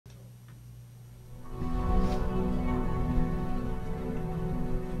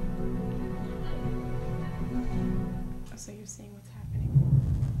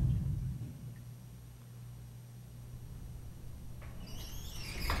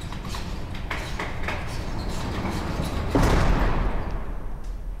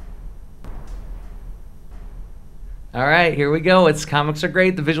All right, here we go. It's Comics Are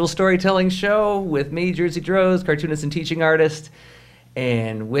Great, the visual storytelling show with me, Jersey Droz, cartoonist and teaching artist.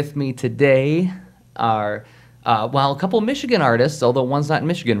 And with me today are, a couple of Michigan artists, although one's not in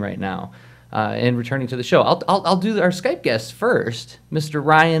Michigan right now, and returning to the show. I'll do our Skype guest first, Mr.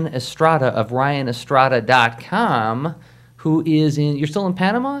 Ryan Estrada of RyanEstrada.com, who is you're still in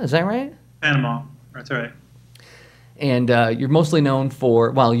Panama, is that right? Panama, that's right. And you're mostly known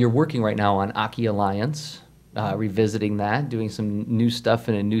for, you're working right now on Aki Alliance. Revisiting that, doing some new stuff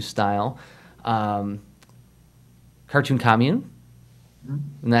in a new style. Cartoon Commune,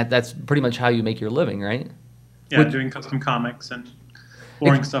 and that's pretty much how you make your living, right? Yeah, doing custom comics and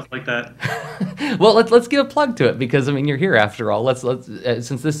boring stuff like that. Well, let's give a plug to it because I mean you're here after all. Let's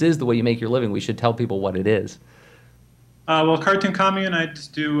since this is the way you make your living, we should tell people what it is. Cartoon Commune, I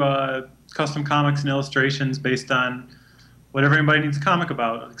just do custom comics and illustrations based on whatever anybody needs a comic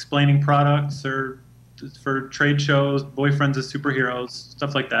about, explaining products or for trade shows, boyfriends as superheroes,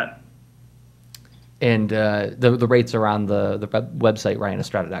 stuff like that. And the rates are on the website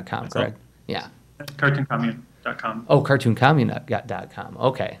RyanEstrada.com, correct? Yeah. CartoonCommune.com. Oh, CartoonCommune.com.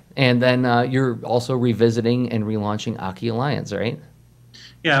 Okay. And then you're also revisiting and relaunching Aki Alliance, right?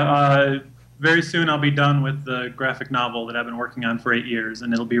 Yeah. Very soon I'll be done with the graphic novel that I've been working on for 8 years,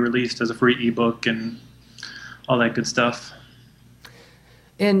 and it'll be released as a free ebook and all that good stuff.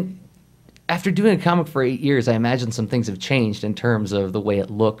 And after doing a comic for 8 years, I imagine some things have changed in terms of the way it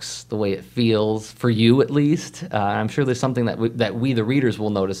looks, the way it feels, for you at least. I'm sure there's something that we, the readers, will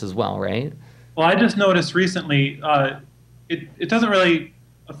notice as well, right? Well, I just noticed recently it doesn't really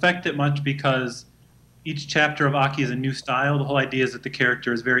affect it much because each chapter of Aki is a new style. The whole idea is that the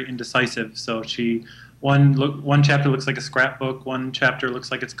character is very indecisive. So one chapter looks like a scrapbook, one chapter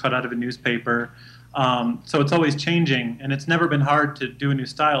looks like it's cut out of a newspaper. So it's always changing, and it's never been hard to do a new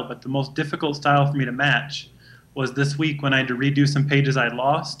style, but the most difficult style for me to match was this week when I had to redo some pages I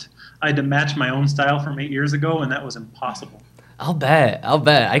lost. I had to match my own style from 8 years ago, and that was impossible. I'll bet.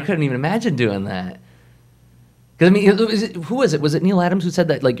 I couldn't even imagine doing that. Because, I mean, who was it? Was it Neil Adams who said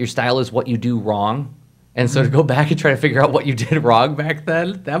that, like, your style is what you do wrong? And so to go back and try to figure out what you did wrong back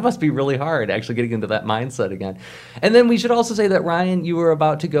then, that must be really hard, actually getting into that mindset again. And then we should also say that, Ryan, you were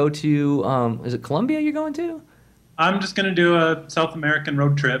about to go to, is it Colombia you're going to? I'm just going to do a South American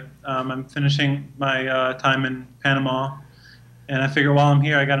road trip. I'm finishing my time in Panama, and I figure while I'm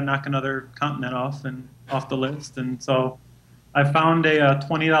here, I got to knock another continent off the list. And so I found a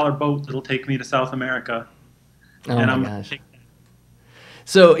 $20 boat that'll take me to South America. Oh, my gosh.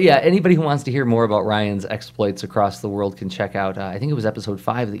 So, yeah, anybody who wants to hear more about Ryan's exploits across the world can check out, I think it was episode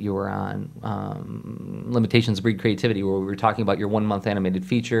 5 that you were on, Limitations Breed Creativity, where we were talking about your 1-month animated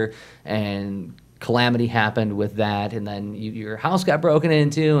feature, and calamity happened with that, and then your house got broken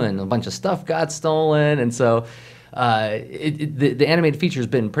into, and a bunch of stuff got stolen, and so the animated feature has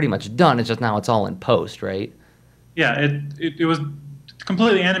been pretty much done. It's just now it's all in post, right? Yeah, it was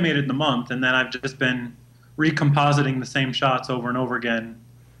completely animated in the month, and then I've just been recompositing the same shots over and over again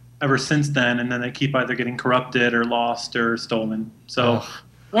ever since then, and then they keep either getting corrupted or lost or stolen. So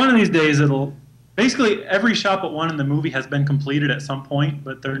one of these days it'll basically every shot but one in the movie has been completed at some point,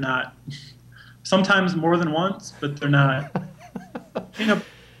 but they're not, sometimes more than once, but they're not, they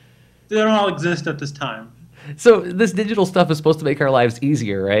don't all exist at this time. So this digital stuff is supposed to make our lives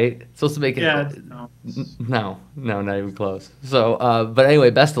easier, right? It's supposed to make it. Yeah. No, not even close. So, but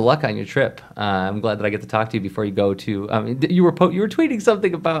anyway, best of luck on your trip. I'm glad that I get to talk to you before you go to. You were tweeting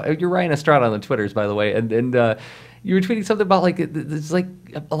something about you're Ryan Estrada on the Twitters, by the way, and you were tweeting something about like there's like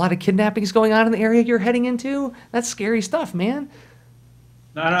a lot of kidnappings going on in the area you're heading into. That's scary stuff, man.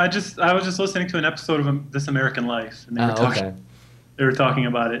 No, I was just listening to an episode of This American Life, and they were talking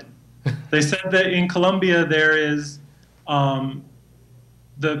about it. They said that in Colombia there is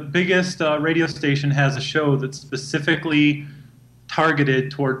the biggest radio station has a show that's specifically targeted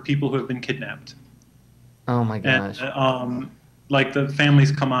toward people who have been kidnapped. Oh my gosh. And, like the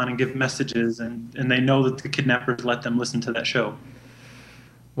families come on and give messages, and they know that the kidnappers let them listen to that show.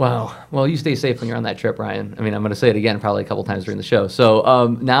 Wow. Well, you stay safe when you're on that trip, Ryan. I mean, I'm going to say it again probably a couple times during the show.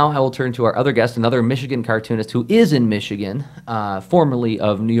 So now I will turn to our other guest, another Michigan cartoonist who is in Michigan, formerly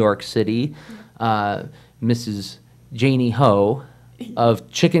of New York City, Mrs. Janie Ho of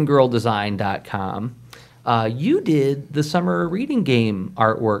chickengirldesign.com. You did the summer reading game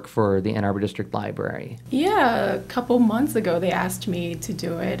artwork for the Ann Arbor District Library. Yeah, a couple months ago they asked me to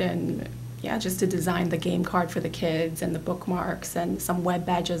do it, and yeah, just to design the game card for the kids and the bookmarks and some web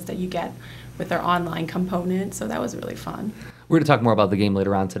badges that you get with their online component. So that was really fun. We're going to talk more about the game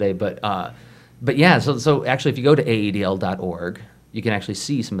later on today, but yeah, so actually if you go to aedl.org, you can actually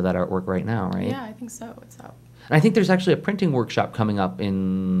see some of that artwork right now, right? Yeah, I think so. It's up. And I think there's actually a printing workshop coming up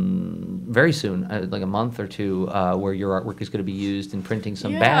in very soon, like a month or two, where your artwork is going to be used in printing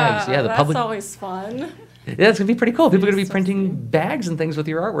some bags. Yeah, that's always fun. Yeah, it's going to be pretty cool. People are going to be printing bags and things with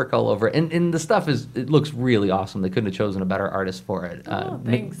your artwork all over. And the stuff it looks really awesome. They couldn't have chosen a better artist for it.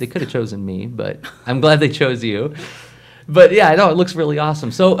 Thanks. They could have chosen me, but I'm glad they chose you. But yeah, I know it looks really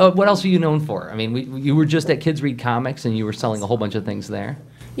awesome. So what else are you known for? I mean, you were just at Kids Read Comics and you were selling a whole bunch of things there.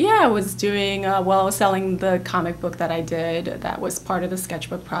 Yeah, I was doing, I was selling the comic book that I did that was part of the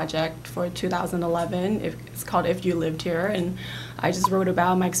sketchbook project for 2011. It's called If You Lived Here, and I just wrote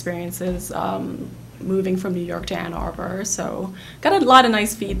about my experiences moving from New York to Ann Arbor. So got a lot of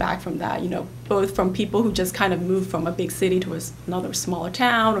nice feedback from that, both from people who just kind of moved from a big city to another smaller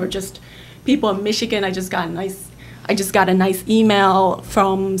town, or just people in Michigan. I just got a nice email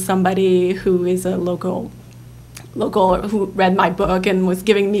from somebody who is a local who read my book and was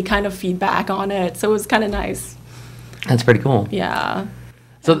giving me kind of feedback on it. So it was kind of nice. That's pretty cool. Yeah.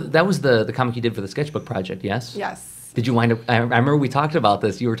 So that was the comic you did for the sketchbook project, yes? Yes. Did you wind up, I remember we talked about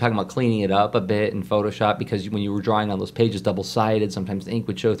this, you were talking about cleaning it up a bit in Photoshop because when you were drawing on those pages double-sided, sometimes the ink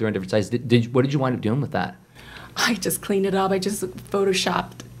would show through on different sizes. What did you wind up doing with that? I just cleaned it up. I just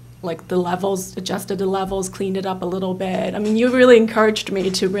Photoshopped like the levels, adjusted the levels, cleaned it up a little bit. I mean, you really encouraged me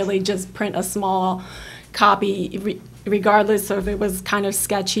to really just print a small copy, regardless of if it was kind of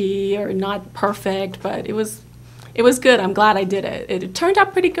sketchy or not perfect, but it was good. I'm glad I did it. It turned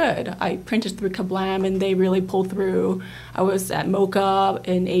out pretty good. I printed through Kablam, and they really pulled through. I was at MoCA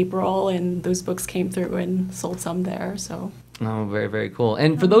in April, and those books came through and sold some there. So. Oh, very, very cool.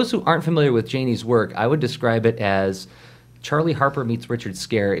 And for those who aren't familiar with Janie's work, I would describe it as Charlie Harper meets Richard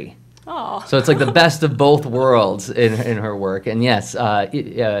Scarry. Oh. So it's like the best of both worlds in her work. And yes,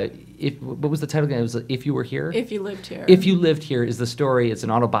 what was the title again? It was If You Were Here? If You Lived Here. If You Lived Here is the story. It's an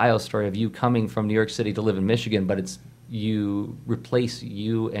autobio story of you coming from New York City to live in Michigan, but it's you replace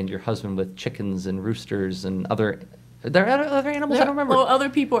you and your husband with chickens and roosters and other. Are there other animals? I don't remember. Well, other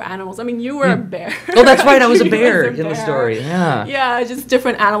people were animals. I mean, you were a bear. Oh, that's right. I was a bear in the story. Yeah. Yeah, just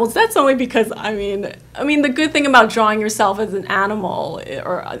different animals. That's only because I mean, the good thing about drawing yourself as an animal,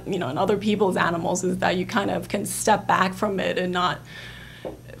 or and other people's animals, is that you kind of can step back from it and not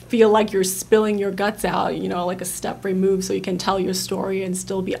feel like you're spilling your guts out. Like a step removed, so you can tell your story and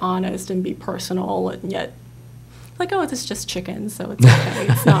still be honest and be personal, and yet. Like, oh, it's just chickens, so it's okay.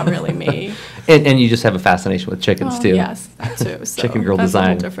 It's not really me. And you just have a fascination with chickens, too. Yes, that too. So Chicken Girl that's design. a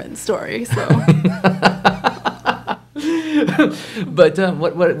whole different story. So. But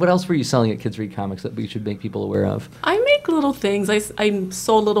what else were you selling at Kids Read Comics that we should make people aware of? I make little things. I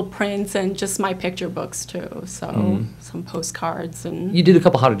sold little prints and just my picture books, too. So some postcards. And You did a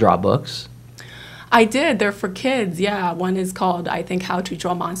couple how to draw books. I did. They're for kids, yeah. One is called, I think, How to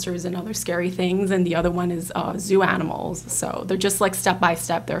Draw Monsters and Other Scary Things, and the other one is Zoo Animals. So they're just like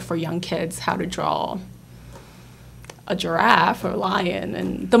step-by-step. They're for young kids, how to draw a giraffe or a lion.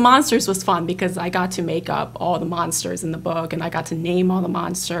 And the monsters was fun because I got to make up all the monsters in the book, and I got to name all the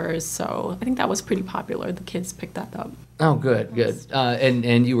monsters. So I think that was pretty popular. The kids picked that up. Oh, good.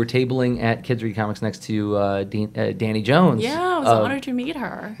 And you were tabling at Kids Read Comics next to Danny Jones. Yeah, I was honored to meet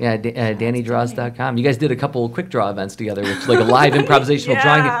her. Yeah, DannyDraws.com. You guys did a couple quick draw events together, which is like a live improvisational Yeah.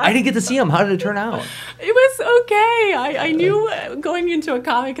 drawing. I didn't get to see them. How did it turn out? It was okay. I knew going into a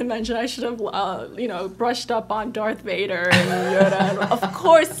comic convention I should have, brushed up on Darth Vader and Yoda. And of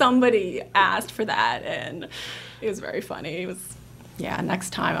course, somebody asked for that, and it was very funny. It was. Yeah,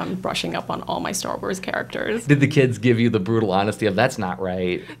 next time I'm brushing up on all my Star Wars characters. Did the kids give you the brutal honesty of that's not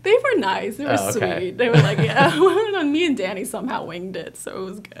right? They were nice. They were sweet. They were like, yeah. Me and Danny somehow winged it, so it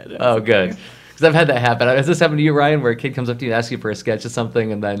was good. Good. Because I've had that happen. Has this happened to you, Ryan, where a kid comes up to you and asks you for a sketch of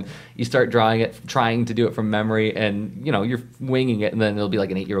something, and then you start drawing it, trying to do it from memory, and you're winging it, and then it'll be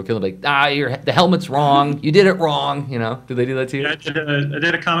like an 8-year-old kid will be like, the helmet's wrong. You did it wrong. Did they do that to you? Yeah, I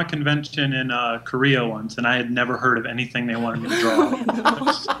did a comic convention in Korea once, and I had never heard of anything they wanted me to draw.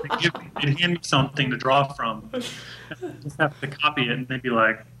 They'd hand me something to draw from. I just have to copy it, and they'd be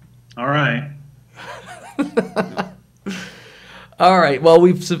like, all right. All right. Well,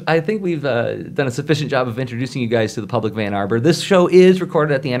 I think we've done a sufficient job of introducing you guys to the public of Ann Arbor. This show is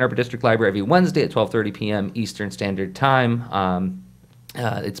recorded at the Ann Arbor District Library every Wednesday at 12:30 p.m. Eastern Standard Time.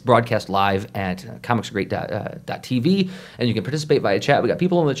 It's broadcast live at comicsaregreat.tv, and you can participate via chat. We got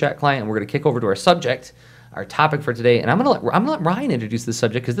people on the chat client, and we're going to kick over to our subject, our topic for today. And I'm gonna let Ryan introduce this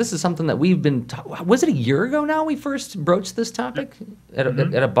subject because this is something that we've been. Was it a year ago now we first broached this topic at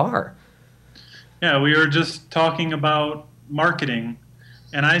a bar? Yeah, we were just talking about marketing,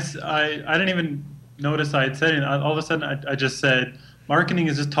 and I didn't even notice I had said it. All of a sudden, I just said marketing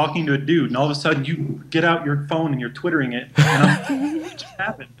is just talking to a dude, and all of a sudden you get out your phone and you're twittering it, and I'm like, what just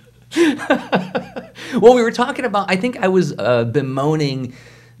happened? Well, we were talking about, I think I was bemoaning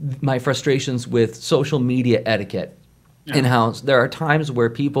my frustrations with social media etiquette, and how there are times where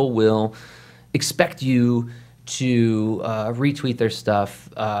people will expect you to retweet their stuff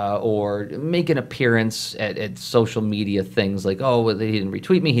or make an appearance at social media things like, oh, well, he didn't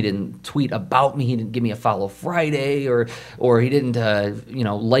retweet me, he didn't tweet about me, he didn't give me a follow Friday, or he didn't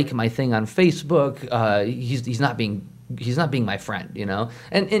like my thing on Facebook. He's not being my friend,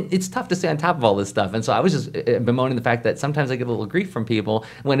 and it's tough to stay on top of all this stuff. And so I was just bemoaning the fact that sometimes I get a little grief from people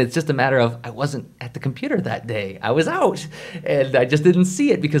when it's just a matter of I wasn't at the computer that day. I was out and I just didn't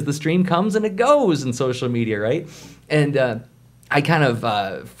see it because the stream comes and it goes in social media, right? And I kind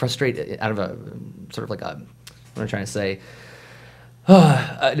of frustrate out of a sort of like what am I trying to say?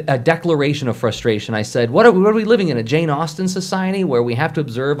 A declaration of frustration. I said, what are we living in, a Jane Austen society where we have to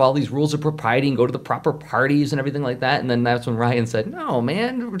observe all these rules of propriety and go to the proper parties and everything like that? And then that's when Ryan said, no,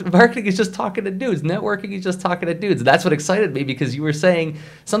 man, marketing is just talking to dudes. Networking is just talking to dudes. That's what excited me, because you were saying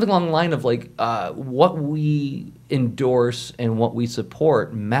something along the line of like, what we endorse and what we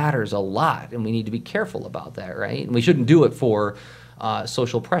support matters a lot, and we need to be careful about that, right? And we shouldn't do it for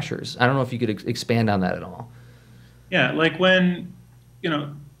social pressures. I don't know if you could expand on that at all. Yeah, like when...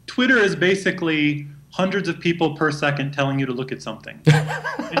 Twitter is basically hundreds of people per second telling you to look at something. And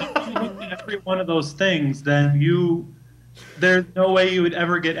if you look at every one of those things, then there's no way you would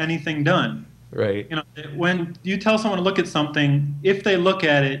ever get anything done. Right. When you tell someone to look at something, if they look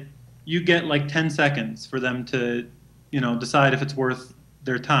at it, you get like 10 seconds for them to, decide if it's worth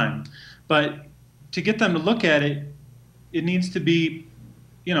their time. But to get them to look at it, it needs to be,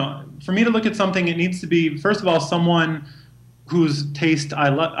 for me to look at something, it needs to be, first of all, someone whose taste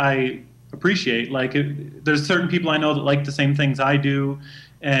I appreciate. Like, there's certain people I know that like the same things I do,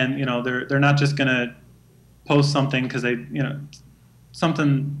 and they're not just gonna post something because they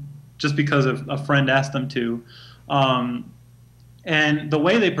something just because a friend asked them to, and the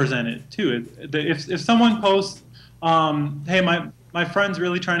way they present it too. If someone posts, hey, my friend's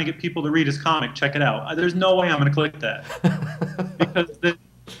really trying to get people to read his comic, check it out. There's no way I'm gonna click that because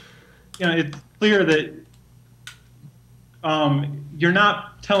it's clear that. You're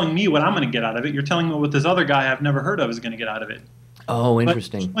not telling me what I'm going to get out of it. You're telling me what this other guy I've never heard of is going to get out of it. Oh,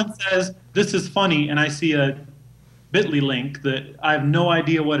 interesting. But if someone says, this is funny, and I see a bit.ly link that I have no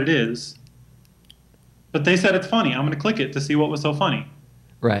idea what it is, but they said it's funny, I'm going to click it to see what was so funny.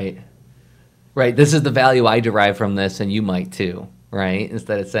 Right. Right. This is the value I derive from this, and you might too, right?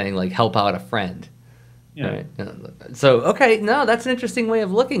 Instead of saying, like, help out a friend. Yeah. Right. So, okay, no, that's an interesting way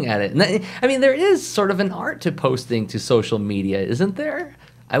of looking at it. And there is sort of an art to posting to social media, isn't there?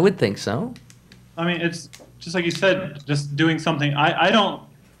 I would think so. It's just like you said, just doing something. I don't,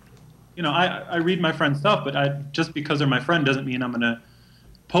 I read my friend's stuff, but just because they're my friend doesn't mean I'm going to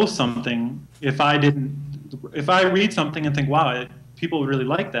post something. If I read something and think, wow, people would really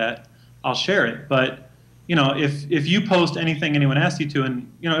like that, I'll share it. But, if you post anything anyone asks you to, and,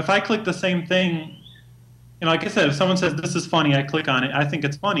 if I click the same thing, like I said, if someone says, this is funny, I click on it, I think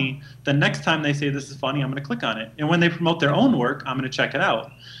it's funny, the next time they say this is funny, I'm going to click on it. And when they promote their own work, I'm going to check it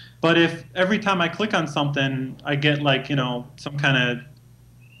out. But if every time I click on something, I get like, some kind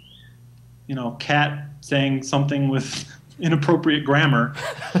of, cat saying something with inappropriate grammar,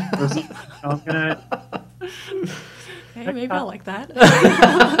 or something, I'm going to... Hey, maybe I'll like that.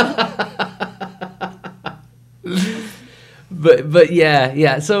 But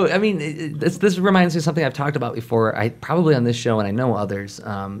yeah. So this reminds me of something I've talked about before. Probably on this show, and I know others.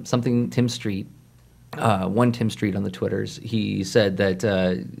 Something Tim Street, one Tim Street on the Twitters. He said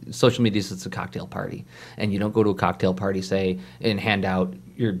that social media is a cocktail party, and you don't go to a cocktail party, say, and hand out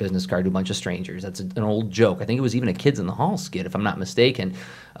your business card to a bunch of strangers. That's an old joke. I think it was even a Kids in the Hall skit, if I'm not mistaken.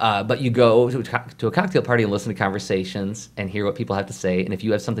 But you go to a cocktail party and listen to conversations and hear what people have to say. And if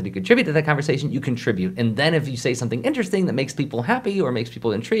you have something to contribute to that conversation, you contribute. And then if you say something interesting that makes people happy or makes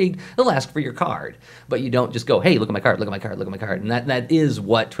people intrigued, they'll ask for your card. But you don't just go, hey, look at my card, look at my card, look at my card. And that is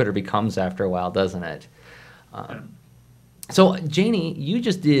what Twitter becomes after a while, doesn't it? So, Janie, you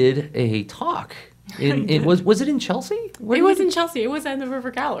just did a talk. Was it in Chelsea? It was in Chelsea. It was at the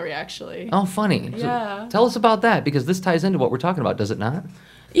River Gallery, actually. Oh, funny. Yeah. So tell us about that, because this ties into what we're talking about, does it not?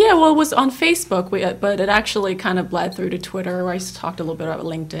 Yeah, well, it was on Facebook, but it actually kind of bled through to Twitter, where I talked a little bit about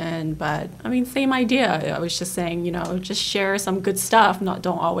LinkedIn. But, same idea. I was just saying, just share some good stuff. Don't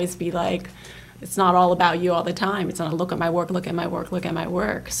always be like, it's not all about you all the time. It's not look at my work, look at my work, look at my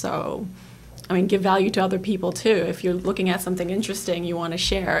work. So... give value to other people too. If you're looking at something interesting you want to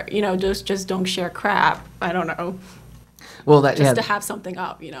share, just don't share crap. I don't know. Well, that just to have something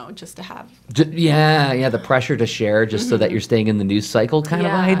up, just to have. Yeah, the pressure to share just so that you're staying in the news cycle kind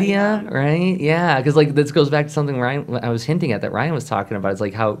of idea, right? Yeah, because like this goes back to something Ryan, I was hinting at that Ryan was talking about. It's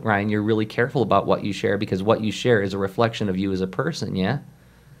like how, Ryan, you're really careful about what you share because what you share is a reflection of you as a person, yeah?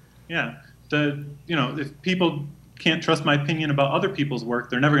 Yeah. If people can't trust my opinion about other people's work,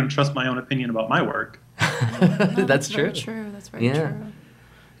 they're never going to trust my own opinion about my work. That's true. Very true. That's very true.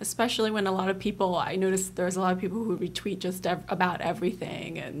 Especially when a lot of people, I noticed there's a lot of people who retweet just about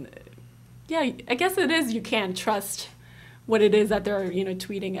everything. And yeah, I guess it is, you can't trust what it is that they're,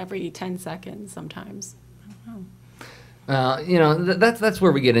 tweeting every 10 seconds sometimes. I don't know. That's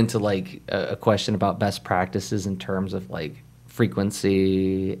where we get into like a question about best practices in terms of like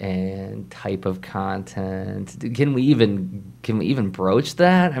frequency and type of content. Can we even broach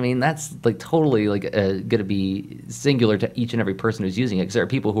that? I mean, that's like totally like going to be singular to each and every person who's using it, because there are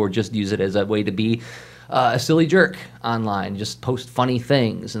people who are just use it as a way to be a silly jerk online, just post funny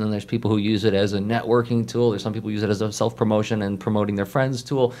things, and then there's people who use it as a networking tool. There's some people who use it as a self-promotion and promoting their friends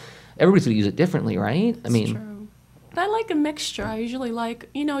tool. Everybody's going to use it differently, right? I mean, true. But I like a mixture. I usually like,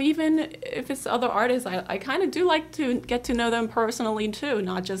 even if it's other artists, I kind of do like to get to know them personally too,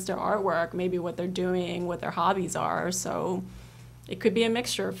 not just their artwork, maybe what they're doing, what their hobbies are. So it could be a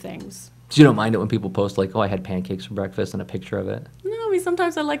mixture of things. So you don't mind it when people post like, oh, I had pancakes for breakfast and a picture of it? No, I mean,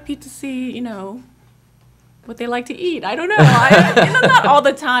 sometimes I like people to see, what they like to eat. I don't know. Not all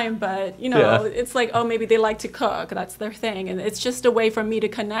the time, but, It's like, oh, maybe they like to cook. That's their thing. And it's just a way for me to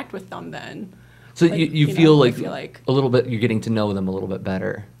connect with them then. So you feel like a little bit, you're getting to know them a little bit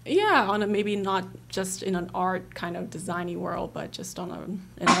better. Yeah, on maybe not just in an art kind of designy world, but just on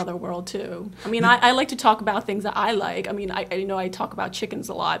another world too. I mean, I like to talk about things that I like. I mean, I talk about chickens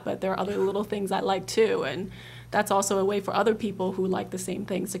a lot, but there are other little things I like too. And that's also a way for other people who like the same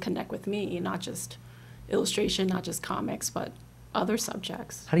things to connect with me, not just illustration, not just comics, but other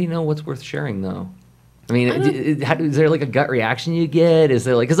subjects. How do you know what's worth sharing though? I mean, is there like a gut reaction you get? Is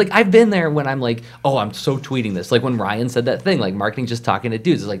there like, because like I've been there when I'm like, oh, I'm so tweeting this. Like when Ryan said that thing, like marketing just talking to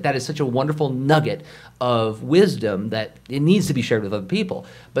dudes. It's like, that is such a wonderful nugget of wisdom that it needs to be shared with other people.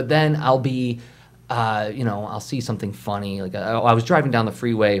 But then I'll be, I'll see something funny. Like I was driving down the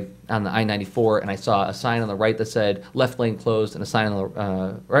freeway on the I-94 and I saw a sign on the right that said left lane closed and a sign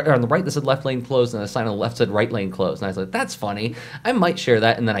on the right that said left lane closed and a sign on the left said right lane closed. And I was like, that's funny. I might share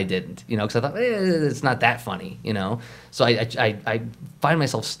that, and then I didn't, because I thought it's not that funny, So I find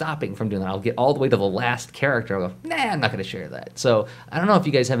myself stopping from doing that. I'll get all the way to the last character. I'll go, nah, I'm not going to share that. So I don't know if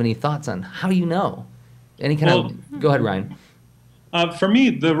you guys have any thoughts on how you know. Any kind of. Go ahead, Ryan. For me,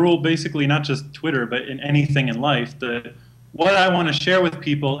 the rule basically, not just Twitter, but in anything in life, what I want to share with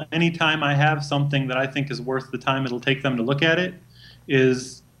people anytime I have something that I think is worth the time it'll take them to look at it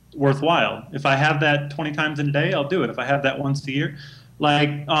is worthwhile. If I have that 20 times in a day, I'll do it. If I have that once a year, like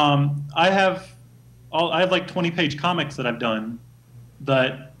I have like 20-page comics that I've done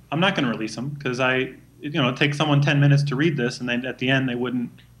that I'm not going to release them because it takes someone 10 minutes to read this, and then at the end they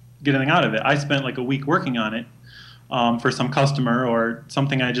wouldn't get anything out of it. I spent like a week working on it. For some customer or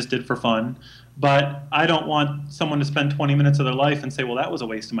something I just did for fun. But I don't want someone to spend 20 minutes of their life and say, well, that was a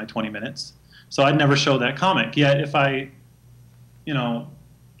waste of my 20 minutes. So I'd never show that comic. Yet if I,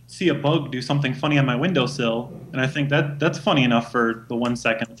 see a bug do something funny on my windowsill, and I think that's funny enough for the 1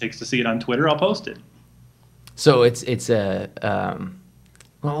 second it takes to see it on Twitter, I'll post it. So it's a...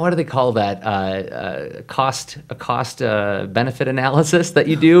 well, what do they call that? A cost benefit analysis that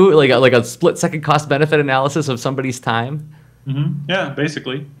you do, like a split second cost benefit analysis of somebody's time. Mm-hmm. Yeah,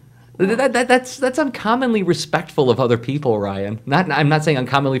 basically. That's uncommonly respectful of other people, Ryan. I'm not saying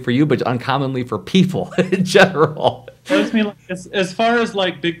uncommonly for you, but uncommonly for people in general. As far as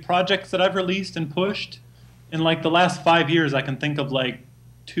like big projects that I've released and pushed, in like the last 5 years, I can think of like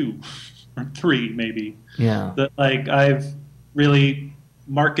 2 or 3 maybe. Yeah. That like I've really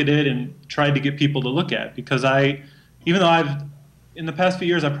marketed and tried to get people to look at, because even though in the past few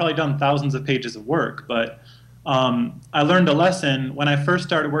years I've probably done thousands of pages of work, but I learned a lesson when I first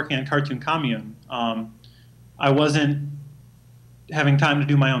started working on Cartoon Commune. I wasn't having time to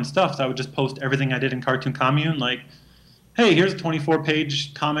do my own stuff, so I would just post everything I did in Cartoon Commune, like, hey, here's a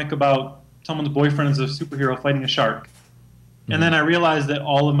 24-page comic about someone's boyfriend is a superhero fighting a shark. Mm-hmm. And then I realized that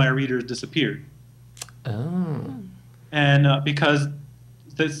all of my readers disappeared. Oh. And because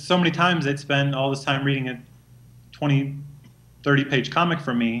there's so many times they'd spend all this time reading a 20, 30-page comic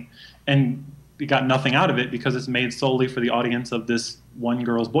from me, and we got nothing out of it because it's made solely for the audience of this one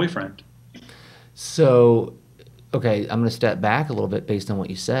girl's boyfriend. So, okay, I'm going to step back a little bit based on what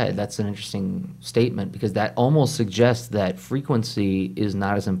you said. That's an interesting statement, because that almost suggests that frequency is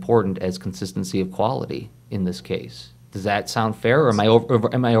not as important as consistency of quality in this case. Does that sound fair, or am I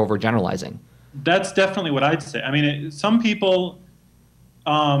overgeneralizing? That's definitely what I'd say. I mean, some people,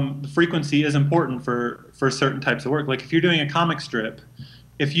 the frequency is important for certain types of work. Like if you're doing a comic strip,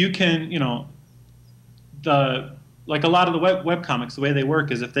 if you can, like a lot of the web comics, the way they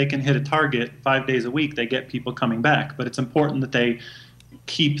work is if they can hit a target 5 days a week, they get people coming back. But it's important that they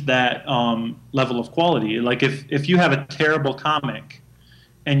keep that level of quality. Like if you have a terrible comic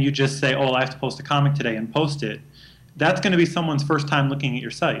and you just say, oh, I have to post a comic today and post it, that's going to be someone's first time looking at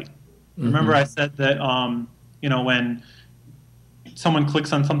your site. Mm-hmm. Remember I said that, when someone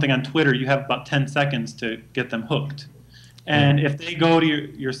clicks on something on Twitter, you have about 10 seconds to get them hooked. And if they go to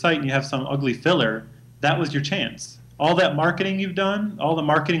your site and you have some ugly filler, that was your chance. All that marketing you've done, all the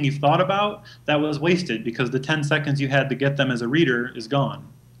marketing you've thought about, that was wasted because the 10 seconds you had to get them as a reader is gone.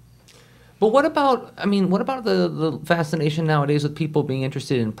 But what about the fascination nowadays with people being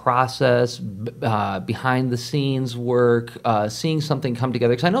interested in process, behind the scenes work, seeing something come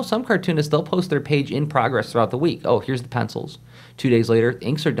together? Because I know some cartoonists, they'll post their page in progress throughout the week. Oh, here's the pencils. 2 days later,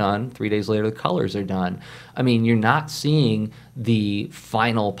 inks are done. 3 days later, the colors are done. I mean, you're not seeing the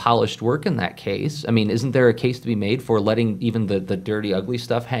final polished work in that case. I mean, isn't there a case to be made for letting even the dirty, ugly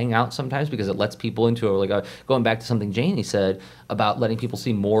stuff hang out sometimes because it lets people into going back to something Janie said about letting people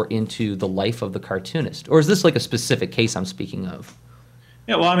see more into the life of the cartoonist? Or is this like a specific case I'm speaking of?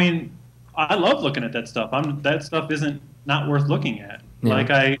 Yeah, well, I mean, I love looking at that stuff. That stuff isn't not worth looking at. Yeah. Like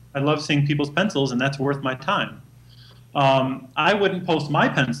I love seeing people's pencils, and that's worth my time. I wouldn't post my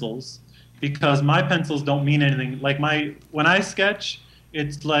pencils because my pencils don't mean anything. Like when I sketch,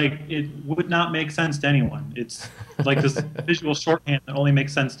 it's like it would not make sense to anyone. It's like this visual shorthand that only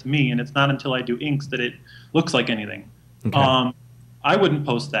makes sense to me, and it's not until I do inks that it looks like anything. Okay. I wouldn't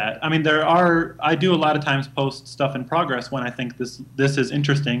post that. I mean, I do a lot of times post stuff in progress when I think this is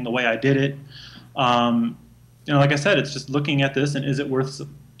interesting, the way I did it. Like I said, it's just looking at this and is it worth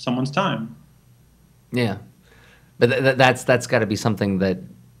someone's time? Yeah. But that's got to be something that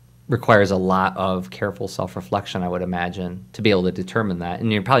requires a lot of careful self-reflection, I would imagine, to be able to determine that.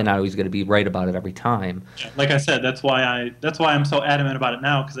 And you're probably not always going to be right about it every time. Like I said, that's why I'm so adamant about it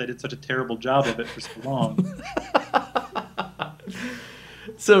now, because I did such a terrible job of it for so long.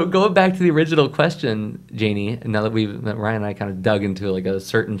 So going back to the original question, Janie, now that Ryan and I kind of dug into like a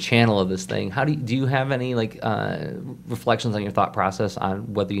certain channel of this thing, do you have any reflections on your thought process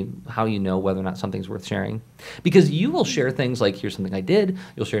on how you know whether or not something's worth sharing? Because you will share things like, here's something I did.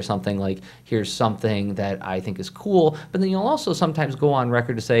 You'll share something like, here's something that I think is cool. But then you'll also sometimes go on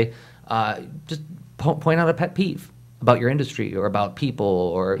record to say, just point out a pet peeve about your industry or about people,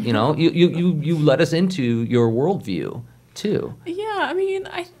 or you let us into your worldview too. Yeah, I mean,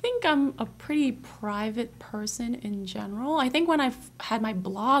 I think I'm a pretty private person in general. I think when I had my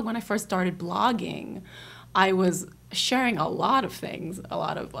blog, when I first started blogging, I was sharing a lot of things, a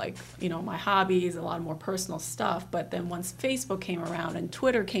lot of my hobbies, a lot of more personal stuff. But then once Facebook came around and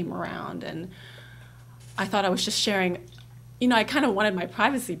Twitter came around, and I thought I was just sharing, I kind of wanted my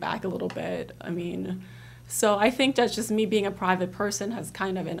privacy back a little bit. I mean, so I think that's just me being a private person has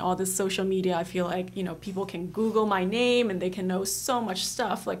kind of, in all this social media, I feel like, people can Google my name and they can know so much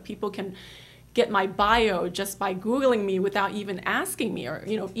stuff. Like people can get my bio just by Googling me without even asking me, or,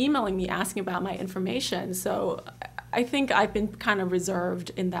 emailing me asking about my information. So I think I've been kind of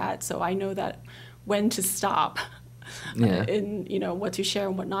reserved in that. So I know that when to stop. Yeah. In what to share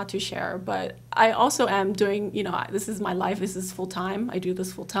and what not to share. But I also am doing, this is my life, this is full time. I do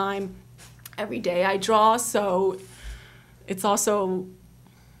this full time. Every day I draw, so it's also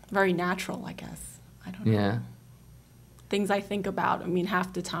very natural, I guess. I don't know. Yeah. Things I think about, I mean,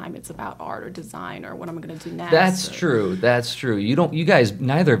 half the time it's about art or design or what I'm going to do next. That's true. That's true. You guys,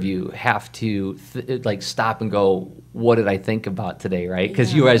 neither of you have to stop and go, what did I think about today, right?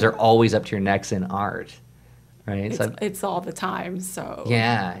 Because you guys are always up to your necks in art. Right? It's all the time, so.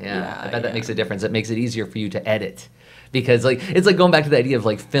 Yeah. I bet that makes a difference. It makes it easier for you to edit. Because it's like going back to the idea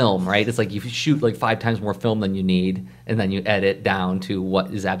of film, right? It's like you shoot 5 times more film than you need, and then you edit down to what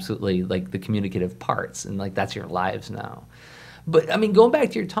is absolutely the communicative parts, and that's your lives now. But I mean, going back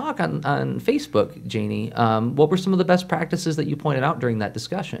to your talk on Facebook, Janie, what were some of the best practices that you pointed out during that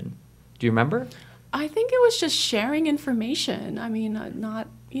discussion? Do you remember? I think it was just sharing information. I mean, not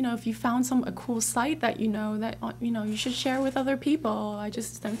if you found a cool site that you should share with other people. I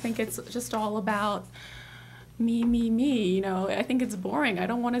just don't think it's just all about me. I think it's boring. I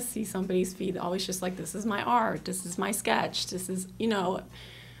don't want to see somebody's feed always just this is my art, this is my sketch, this is,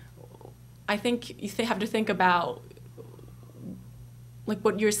 I think you have to think about like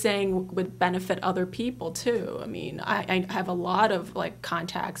what you're saying would benefit other people too. I mean, I have a lot of like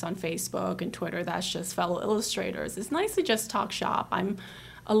contacts on Facebook and Twitter that's just fellow illustrators. It's nice to just talk shop. I'm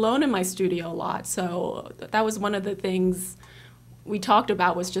alone in my studio a lot, so that was one of the things we talked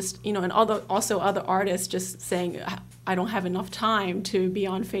about, was just, you know, and also other artists just saying, I don't have enough time to be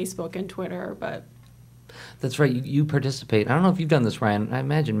on Facebook and Twitter, but That's right. You participate. I don't know if you've done this, Ryan. I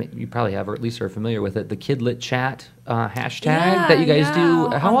imagine you probably have, or at least are familiar with it. The Kidlit Chat hashtag that you guys do.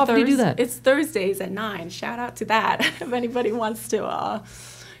 How often do you do that? It's Thursdays at 9. Shout out to that if anybody wants to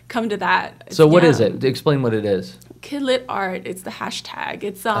come to that. So what is it? Explain what it is. Kidlit Art. It's the hashtag.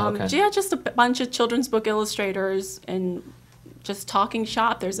 It's okay. Just a bunch of children's book illustrators and just talking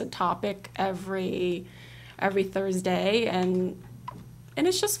shop. There's a topic every Thursday, and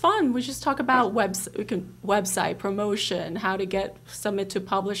it's just fun. We just talk about website promotion, how to submit to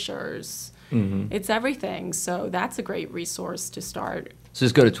publishers. Mm-hmm. It's everything. So that's a great resource to start. So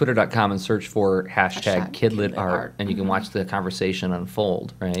just go to twitter.com and search for hashtag Kidlit Art, and you can watch the conversation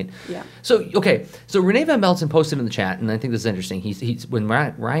unfold, right? Yeah. So, okay. So Renee Van Beltzen posted in the chat, and I think this is interesting. He's when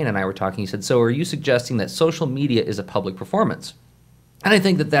Ryan and I were talking, he said, so are you suggesting that social media is a public performance? And I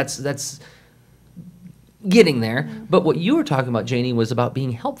think that's getting there. But what you were talking about, Janie, was about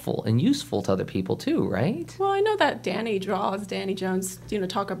being helpful and useful to other people too, right? Well, I know that Danny Jones,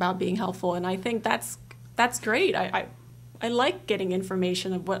 talk about being helpful, and I think that's great. I like getting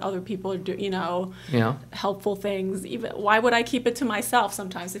information of what other people are doing, helpful things. Even why would I keep it to myself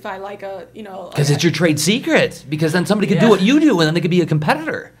sometimes if I like because it's your trade secret. Because then somebody could do what you do, and then they could be a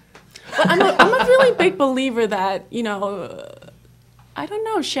competitor. But I'm a really big believer that I don't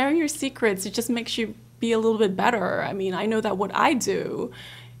know, sharing your secrets, it just makes you be a little bit better. I mean, I know that what I do,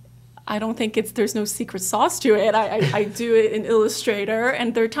 I don't think there's no secret sauce to it. I do it in Illustrator,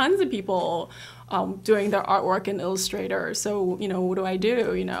 and there are tons of people doing their artwork in Illustrator. So, what do?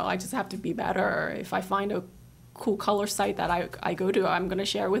 I just have to be better. If I find a cool color site that I go to, I'm going to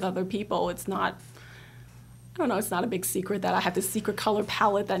share with other people. It's not a big secret that I have this secret color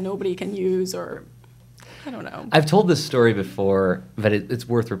palette that nobody can use, or I don't know. I've told this story before, but it's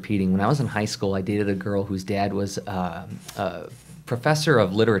worth repeating. When I was in high school, I dated a girl whose dad was a professor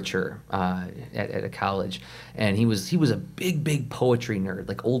of literature at a college, and he was a big poetry nerd,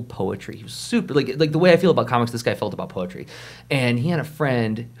 like old poetry. He was super like the way I feel about comics, this guy felt about poetry. And he had a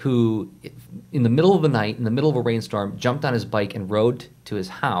friend who, in the middle of the night, in the middle of a rainstorm, jumped on his bike and rode to his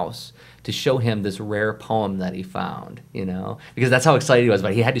house to show him this rare poem that he found, because that's how excited he was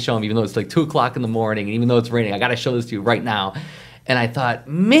about it. He had to show him, even though it's like 2 o'clock in the morning, and even though it's raining, I got to show this to you right now. And I thought,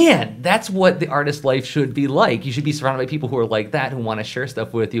 man, that's what the artist life should be like. You should be surrounded by people who are like that, who want to share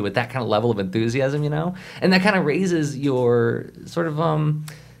stuff with you with that kind of level of enthusiasm, And that kind of raises your sort of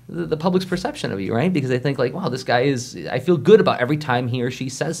the public's perception of you, right? Because they think like, wow, this guy I feel good about every time he or she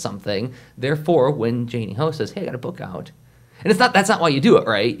says something. Therefore, when Janie Ho says, hey, I got a book out. And that's not why you do it,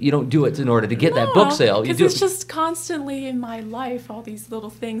 right? You don't do it in order to get that book sale. Because it's just constantly in my life, all these little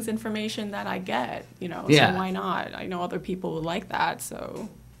things, information that I get, So why not? I know other people would like that, so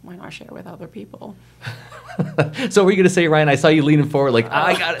why not share with other people? So were you going to say, Ryan, I saw you leaning forward like,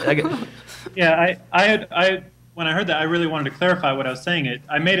 I got it. Yeah, I when I heard that, I really wanted to clarify what I was saying.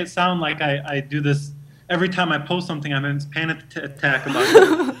 I made it sound like I do this every time I post something. I'm in this panic attack about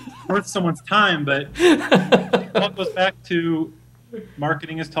it. Worth someone's time, but it all goes back to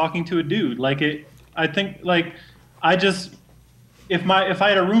marketing is talking to a dude. I think if I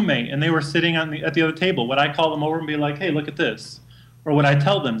had a roommate and they were sitting at the other table, would I call them over and be like, hey, look at this? Or would I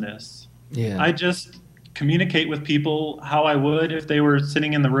tell them this? Yeah. I just communicate with people how I would if they were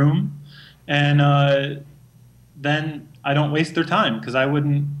sitting in the room, and then I don't waste their time, because I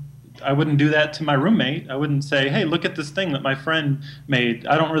wouldn't do that to my roommate. I wouldn't say, hey, look at this thing that my friend made.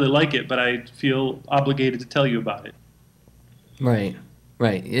 I don't really like it, but I feel obligated to tell you about it. Right.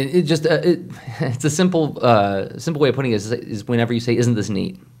 It's a simple way of putting it is whenever you say, isn't this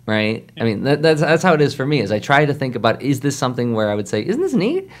neat? Right? Yeah. I mean, that's how it is for me, is I try to think about, is this something where I would say, isn't this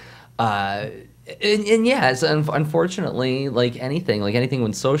neat? And yes, unfortunately, like anything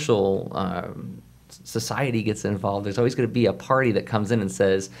when social society gets involved, there's always going to be a party that comes in and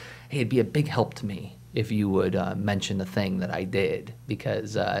says, hey, it'd be a big help to me if you would mention the thing that I did,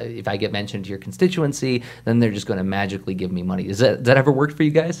 because if I get mentioned to your constituency, then they're just going to magically give me money. Does that ever work for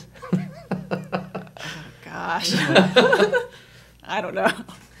you guys? Oh, gosh. I don't know.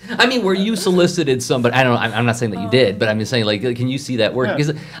 I mean, where you solicited somebody, I don't know, I'm not saying that you did, but I'm just saying, like, can you see that work? Yeah.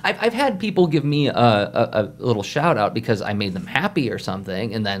 Because I've had people give me a little shout out because I made them happy or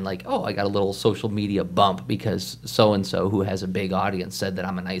something, and then like, oh, I got a little social media bump because so-and-so who has a big audience said that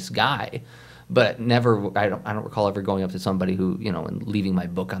I'm a nice guy. but never. I don't recall ever going up to somebody who, you know, and leaving my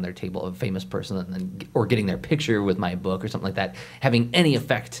book on their table, a famous person, and then, or getting their picture with my book or something like that, having any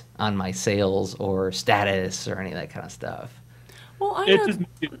effect on my sales or status or any of that kind of stuff. Well, I It know. just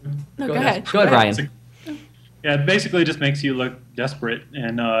No, go ahead. Go ahead, Ryan. Yeah, it basically just makes you look desperate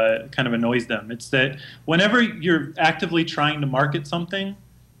and kind of annoys them. It's that whenever you're actively trying to market something,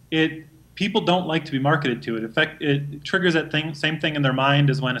 people don't like to be marketed to. It triggers that same thing in their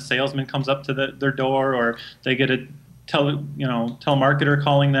mind as when a salesman comes up to their door, or they get a telemarketer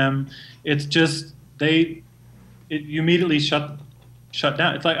calling them. It's just you immediately shut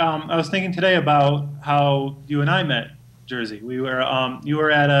down. It's like I was thinking today about how you and I met, Jersey. We were you were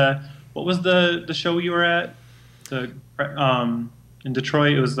at what was the show you were at? In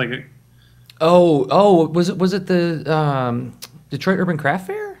Detroit. It was like was it the Detroit Urban Craft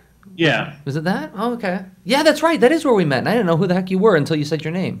Fair? Yeah. Was it that? Oh, okay. Yeah, that's right. That is where we met. And I didn't know who the heck you were until you said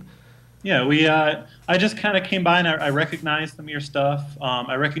your name. Yeah, I just kind of came by and I recognized some of your stuff.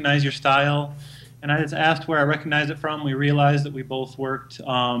 I recognized your style, and I just asked where I recognized it from. We realized that we both worked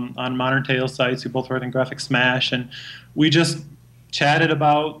on Modern Tales sites. We both worked in Graphic Smash, and we just chatted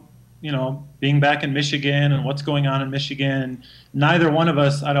about, you know, being back in Michigan and what's going on in Michigan. Neither one of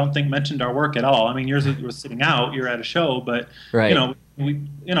us, I don't think, mentioned our work at all. I mean, yours was sitting out. You're at a show, but right.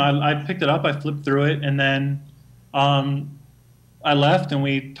 I picked it up. I flipped through it, and then I left, and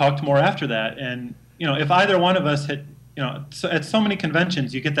we talked more after that. And you know, if either one of us had, you know, at so many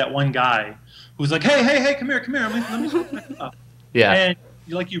conventions, you get that one guy who's like, hey, come here, let me show you my stuff. Yeah. And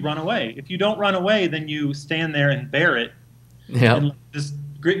you run away. If you don't run away, then you stand there and bear it. Yeah. And just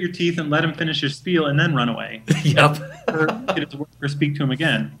grit your teeth and let him finish his spiel and then run away. Yep. or speak to him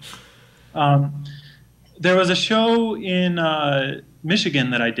again. There was a show in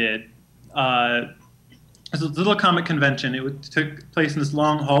Michigan that I did. It was a little comic convention. It took place in this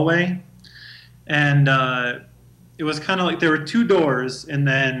long hallway, and it was kind of like there were two doors, and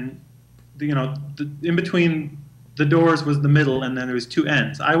then in between the doors was the middle, and then there was two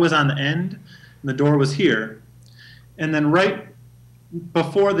ends. I was on the end, and the door was here, and then right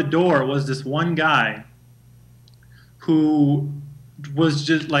before the door was this one guy who was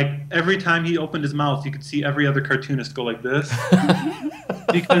just like, every time he opened his mouth, you could see every other cartoonist go like this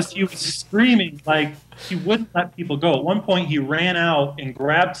because he was screaming, like he wouldn't let people go. At one point, he ran out and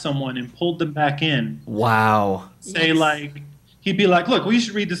grabbed someone and pulled them back in. Wow. Like, he'd be like, "Look, we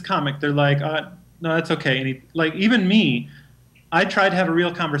should read this comic." They're like, "No, that's okay." And he, like, even me, I tried to have a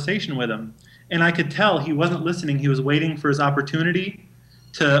real conversation with him, and I could tell he wasn't listening. He was waiting for his opportunity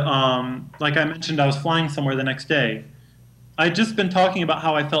to, like I mentioned, I was flying somewhere the next day. I'd just been talking about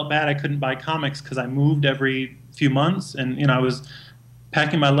how I felt bad I couldn't buy comics because I moved every few months, and I was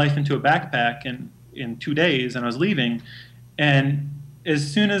packing my life into a backpack in 2 days, and I was leaving. And as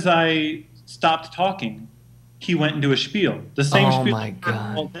soon as I stopped talking, he went into a spiel. The same spiel my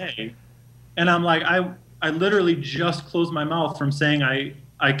God. all day. And I'm like, I literally just closed my mouth from saying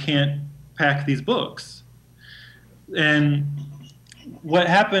I can't pack these books. And what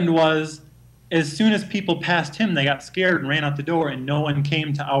happened was, as soon as people passed him, they got scared and ran out the door, and no one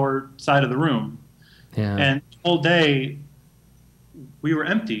came to our side of the room. Yeah. And the whole day, we were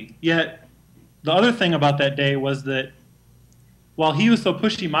empty. Yet, the other thing about that day was that while he was so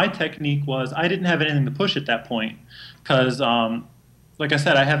pushy, my technique was I didn't have anything to push at that point. Because, like I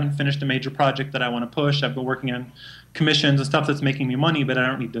said, I haven't finished a major project that I want to push. I've been working on commissions and stuff that's making me money, but I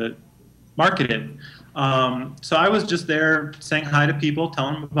don't need to market it. So I was just there saying hi to people,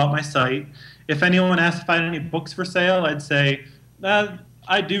 telling them about my site. If anyone asked if I had any books for sale, I'd say,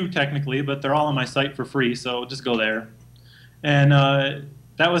 I do technically, but they're all on my site for free, so just go there. And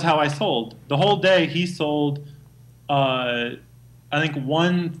that was how I sold. The whole day he sold, I think,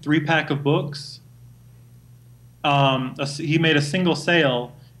 1 3-pack of books. He made a single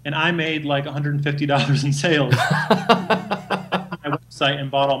sale, and I made like $150 in sales on my website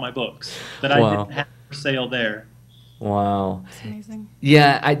and bought all my books that I didn't have for sale there. Wow. That's amazing.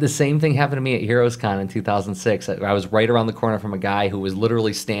 Yeah, the same thing happened to me at HeroesCon in 2006. I was right around the corner from a guy who was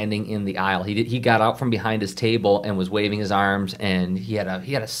literally standing in the aisle. He got out from behind his table and was waving his arms, and he had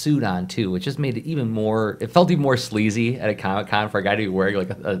a suit on too, which just made it even more. It felt even more sleazy at a Comic-Con for a guy to be wearing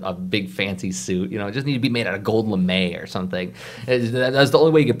like a big fancy suit. It just needed to be made out of gold lame or something. That was the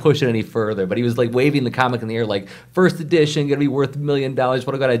only way you could push it any further. But he was like waving the comic in the air, like, first edition, gonna be worth $1 million. What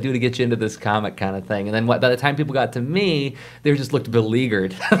do I gotta do to get you into this comic, kind of thing. And then by the time people got to me, they just looked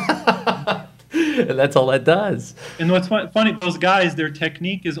beleaguered. And that's all that does. And what's funny, those guys, their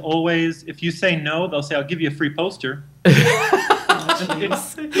technique is always, if you say no, they'll say, "I'll give you a free poster." He did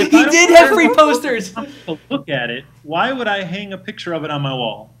have free posters. To look at it, why would I hang a picture of it on my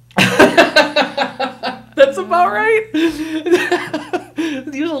wall? That's about right.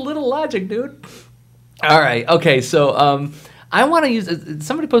 Use a little logic, dude. All right. Okay. So I want to use.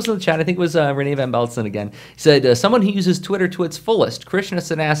 Somebody posted in the chat. I think it was Renee Van Beltzen again. He said someone who uses Twitter to its fullest. Krishna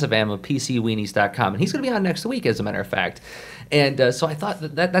Sanasavam of PCweenies.com, and he's going to be on next week, as a matter of fact. And so I thought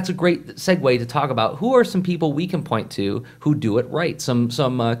that's a great segue to talk about who are some people we can point to who do it right. Some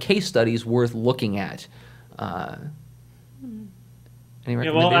case studies worth looking at. Any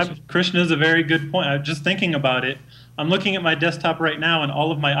recommendations? Krishna is a very good point. I'm just thinking about it. I'm looking at my desktop right now, and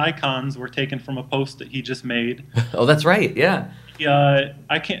all of my icons were taken from a post that he just made. Oh, that's right. Yeah.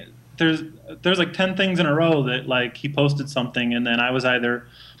 I can't. There's like 10 things in a row that like he posted something, and then I was either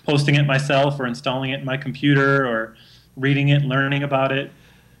posting it myself or installing it in my computer or reading it, learning about it.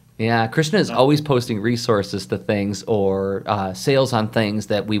 Yeah, Krishna is always posting resources to things or sales on things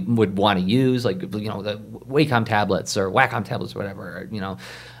that we would want to use, like the Wacom tablets or Wacom tablets or whatever,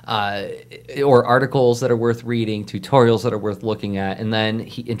 or articles that are worth reading, tutorials that are worth looking at, and then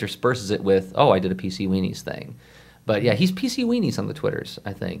he intersperses it with, I did a PC Weenies thing. But yeah, he's PC Weenies on the Twitters,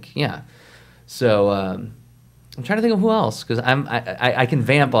 I think. Yeah. So I'm trying to think of who else, because I can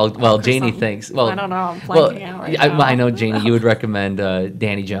vamp while Janie thinks. Well, I don't know. I'm blanking out right now. I know, Janie, you would recommend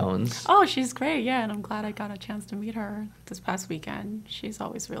Danny Jones. Oh, she's great. Yeah, and I'm glad I got a chance to meet her this past weekend. She's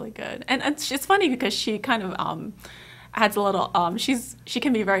always really good. And it's funny because she kind of adds a little, she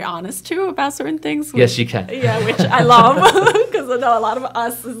can be very honest, too, about certain things. Yes, she can. Yeah, which I love, because I know a lot of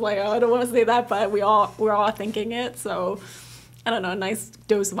us is like, I don't want to say that, but we're all thinking it, so... I don't know, a nice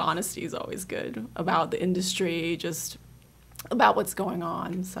dose of honesty is always good about the industry, just about what's going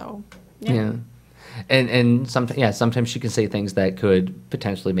on. So, yeah. And sometimes she can say things that could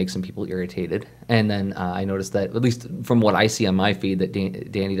potentially make some people irritated. And then I noticed that, at least from what I see on my feed, that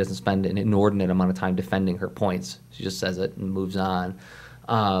Danny doesn't spend an inordinate amount of time defending her points. She just says it and moves on.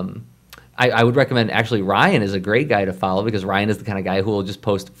 I would recommend, actually, Ryan is a great guy to follow, because Ryan is the kind of guy who will just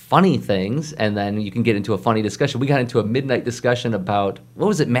post funny things, and then you can get into a funny discussion. We got into a midnight discussion about, what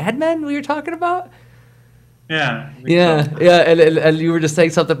was it, Mad Men we were talking about? Yeah. And you were just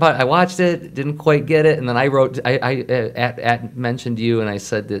saying something about, I watched it, didn't quite get it, and then I mentioned you, and I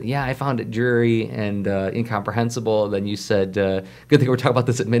said that, I found it dreary and incomprehensible, and then you said, good thing we're talking about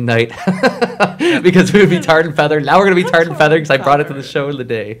this at midnight, because we would be tarred and feathered. Now we're going to be tarred and feathered, because I brought it to the show in the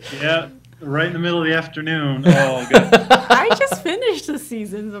day. Yeah. Right in the middle of the afternoon. Oh, good. I just finished the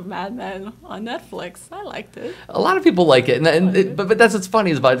seasons of Mad Men on Netflix. I liked it. A lot of people like it, but that's what's funny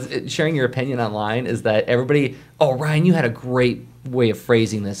is about sharing your opinion online, is that everybody, Ryan, you had a great way of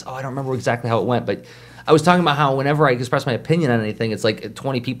phrasing this. I don't remember exactly how it went, but I was talking about how whenever I express my opinion on anything, it's like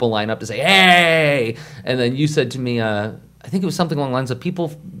 20 people line up to say, hey! And then you said to me, I think it was something along the lines of,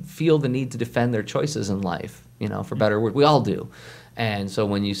 people feel the need to defend their choices in life, for better word. We all do. And so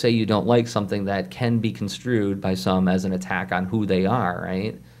when you say you don't like something, that can be construed by some as an attack on who they are,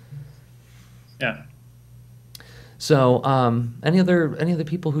 right? Yeah. So any other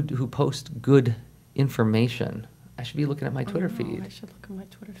people who post good information? I should be looking at my Twitter feed. I should look at my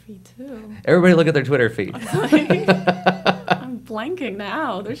Twitter feed too. Everybody look at their Twitter feed. I'm blanking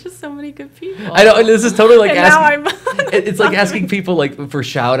now. There's just so many good people. I know, and this is totally like asking. It's like asking people like for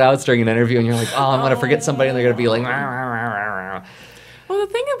shout outs during an interview, and you're like, I'm gonna forget somebody, and they're gonna be like, Well,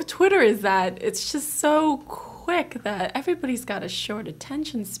 the thing about Twitter is that it's just so quick that everybody's got a short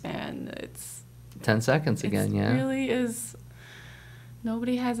attention span. It's 10 seconds again, It really is.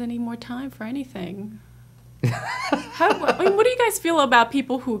 Nobody has any more time for anything. What do you guys feel about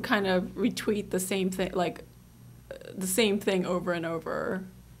people who kind of retweet the same thing, like the same thing over and over?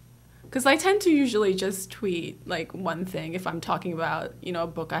 Because I tend to usually just tweet like one thing if I'm talking about, a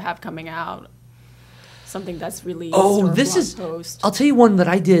book I have coming out, something that's released. Post. I'll tell you one that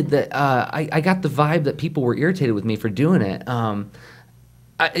I did that I got the vibe that people were irritated with me for doing it.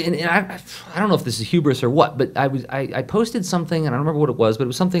 I don't know if this is hubris or what, but I posted something, and I don't remember what it was, but it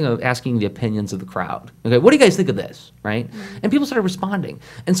was something of asking the opinions of the crowd. Okay, what do you guys think of this, right? Mm-hmm. And people started responding.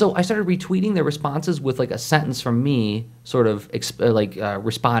 And so I started retweeting their responses with like a sentence from me sort of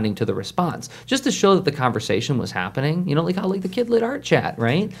responding to the response, just to show that the conversation was happening, like how like the Kid Lit Art chat,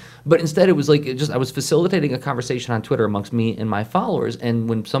 right? But instead it was like, I was facilitating a conversation on Twitter amongst me and my followers, and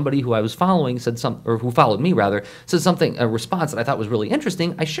when somebody who I was following who followed me rather, said something, a response that I thought was really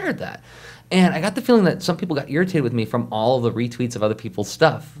interesting, I shared that. And I got the feeling that some people got irritated with me from all of the retweets of other people's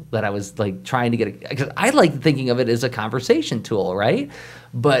stuff that I was like trying to get, because I like thinking of it as a conversation tool, right?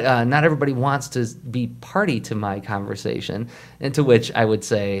 But not everybody wants to be party to my conversation, and to which I would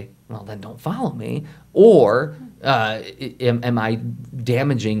say, well, then don't follow me. Or am I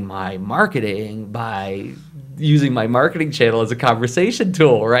damaging my marketing by using my marketing channel as a conversation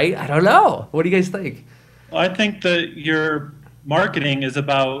tool, right? I don't know. What do you guys think? Well, I think that your marketing is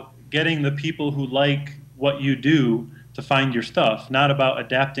about getting the people who like what you do to find your stuff, not about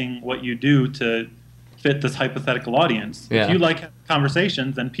adapting what you do to fit this hypothetical audience. Yeah. If you like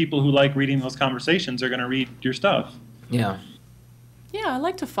conversations, then people who like reading those conversations are going to read your stuff. Yeah. Yeah, I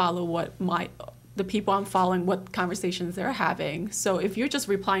like to follow the people I'm following, what conversations they're having. So if you're just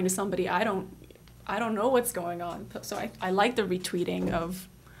replying to somebody, I don't know what's going on. So I like the retweeting of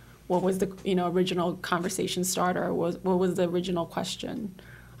what was the original conversation starter, what was the original question.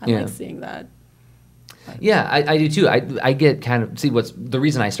 I like seeing that. Yeah, I do too. I get kind of, what's the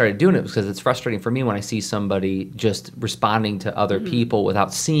reason I started doing it was because it's frustrating for me when I see somebody just responding to other people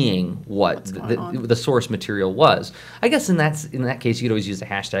without seeing what the source material was. I guess in that case you could always use a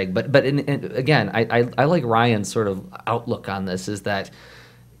hashtag, but again, I like Ryan's sort of outlook on this, is that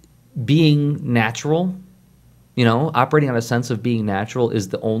being natural, operating on a sense of being natural is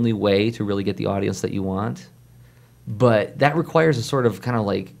the only way to really get the audience that you want. But that requires a sort of kind of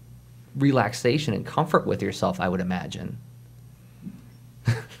like relaxation and comfort with yourself, I would imagine.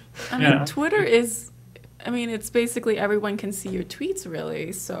 I mean, Twitter is, it's basically everyone can see your tweets,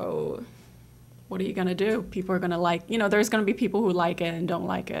 really. So what are you going to do? People are going to like, there's going to be people who like it and don't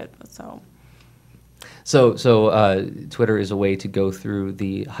like it. So Twitter is a way to go through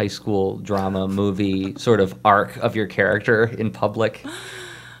the high school drama movie sort of arc of your character in public.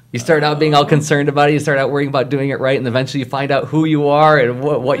 You start out being all concerned about it. You start out worrying about doing it right, and eventually you find out who you are and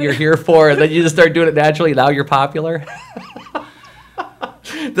what you're here for, and then you just start doing it naturally. Now you're popular.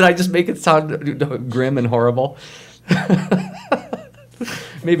 Did I just make it sound grim and horrible?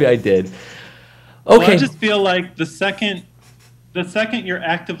 Maybe I did. Okay. Well, I just feel like the second you're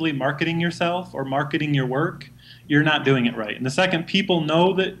actively marketing yourself or marketing your work, you're not doing it right. And the second people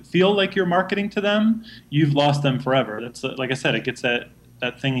feel like you're marketing to them, you've lost them forever. That's, like I said, it gets that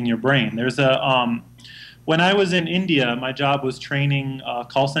thing in your brain. There's when I was in India, my job was training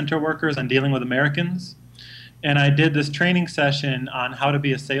call center workers on dealing with Americans. And I did this training session on how to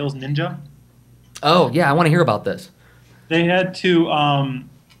be a sales ninja. Oh, yeah, I want to hear about this. They had to,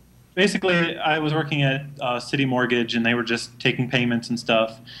 basically, I was working at City Mortgage, and they were just taking payments and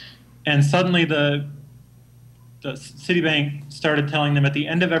stuff. And suddenly the Citibank started telling them at the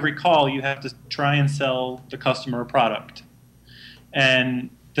end of every call, you have to try and sell the customer a product.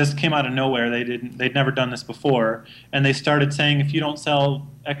 And this came out of nowhere. They'd never done this before. And they started saying, if you don't sell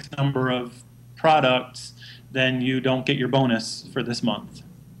X number of products, then you don't get your bonus for this month.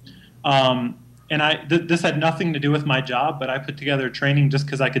 And this had nothing to do with my job, but I put together training just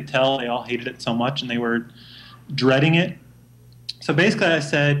because I could tell they all hated it so much and they were dreading it. So basically I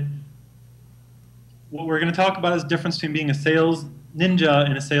said, what we're going to talk about is the difference between being a sales ninja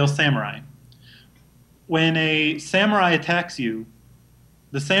and a sales samurai. When a samurai attacks you,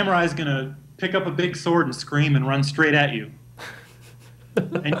 the samurai is going to pick up a big sword and scream and run straight at you.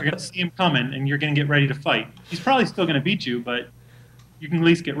 And you're going to see him coming, and you're going to get ready to fight. He's probably still going to beat you, but you can at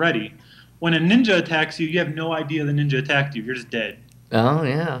least get ready. When a ninja attacks you, you have no idea the ninja attacked you. You're just dead. Oh,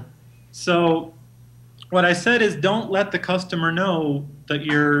 yeah. So what I said is, don't let the customer know that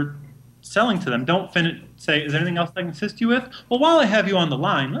you're selling to them. Don't say, is there anything else I can assist you with? Well, while I have you on the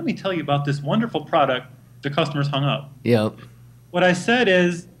line, let me tell you about this wonderful product. The customer's hung up. Yep. What I said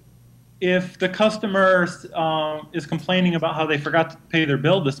is, if the customer is complaining about how they forgot to pay their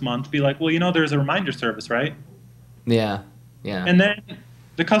bill this month, be like, well, there's a reminder service, right? Yeah, yeah. And then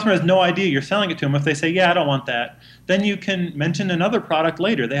the customer has no idea you're selling it to them. If they say, yeah, I don't want that, then you can mention another product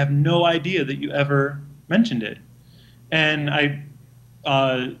later. They have no idea that you ever mentioned it. And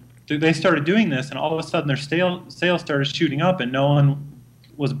they started doing this, and all of a sudden their sales started shooting up, and no one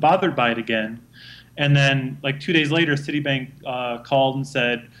was bothered by it again. And then, like 2 days later, Citibank called and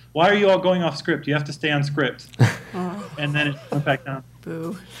said, why are you all going off script? You have to stay on script. And then it went back down.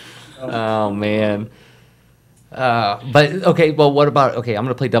 Boo. Oh, man. But, okay, well, what about, I'm going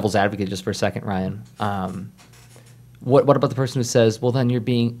to play devil's advocate just for a second, Ryan. What about the person who says, well, then you're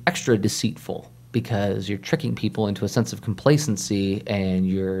being extra deceitful because you're tricking people into a sense of complacency and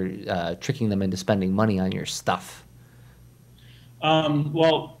you're tricking them into spending money on your stuff?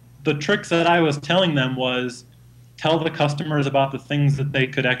 Well, the tricks that I was telling them was tell the customers about the things that they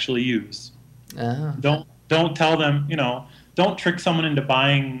could actually use. Don't tell them, don't trick someone into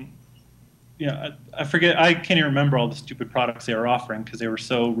buying, I forget, I can't even remember all the stupid products they were offering because they were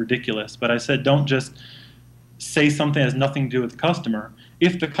so ridiculous. But I said, don't just say something that has nothing to do with the customer.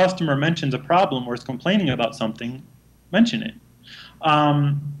 If the customer mentions a problem or is complaining about something, mention it.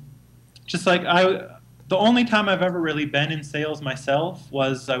 Just like The only time I've ever really been in sales myself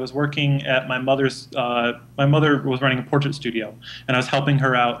was I was working at my mother's. My mother was running a portrait studio, and I was helping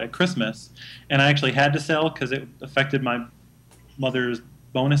her out at Christmas. And I actually had to sell because it affected my mother's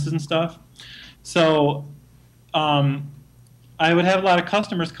bonuses and stuff. So I would have a lot of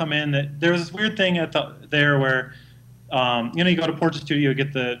customers come in. That there was this weird thing there where you go to Portrait Studio,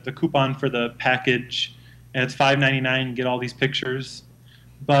 get the coupon for the package, and it's $5.99. You get all these pictures,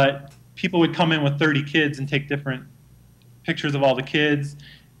 but people would come in with 30 kids and take different pictures of all the kids,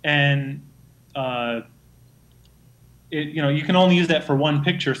 and you can only use that for one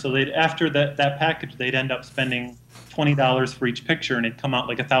picture. So after that package, they'd end up spending $20 for each picture, and it'd come out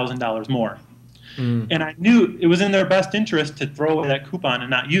like $1,000 more. And I knew it was in their best interest to throw away that coupon and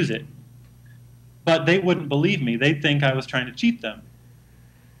not use it. But they wouldn't believe me. They'd think I was trying to cheat them.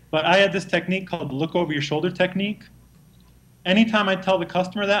 But I had this technique called the look over your shoulder technique. Anytime I tell the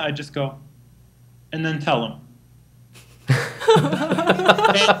customer that, I just go, and then tell them.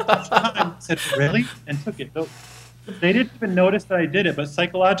 And each time said, really? And took it. So they didn't even notice that I did it, but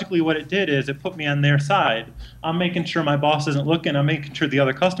psychologically what it did is it put me on their side. I'm making sure my boss isn't looking. I'm making sure the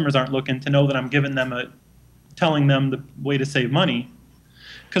other customers aren't looking to know that I'm telling them the way to save money.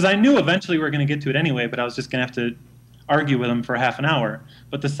 Because I knew eventually we were going to get to it anyway, but I was just going to have to argue with them for half an hour.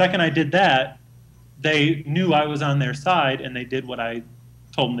 But the second I did that, they knew I was on their side, and they did what I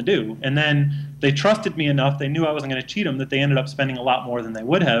told them to do. And then they trusted me enough, they knew I wasn't going to cheat them, that they ended up spending a lot more than they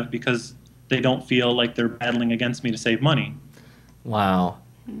would have because they don't feel like they're battling against me to save money. Wow.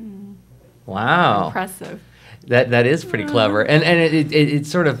 Wow. Impressive. That is pretty clever, and it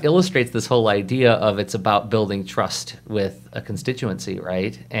sort of illustrates this whole idea of it's about building trust with a constituency,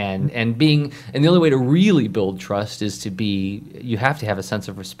 right? And the only way to really build trust is you have to have a sense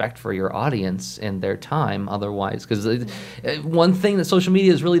of respect for your audience and their time, otherwise, because one thing that social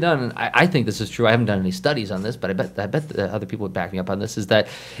media has really done, and I think this is true, I haven't done any studies on this, but I bet that other people would back me up on this, is that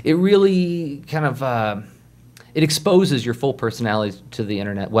it really kind of it exposes your full personality to the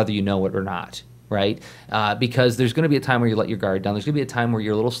internet, whether you know it or not. Right? Because there's going to be a time where you let your guard down. There's going to be a time where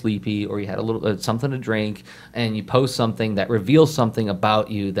you're a little sleepy, or you had a little something to drink, and you post something that reveals something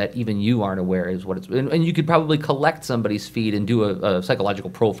about you that even you aren't aware is what it's. And you could probably collect somebody's feed and do a psychological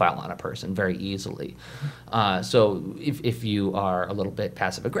profile on a person very easily. So if you are a little bit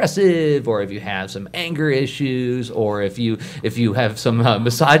passive aggressive, or if you have some anger issues, or if you have some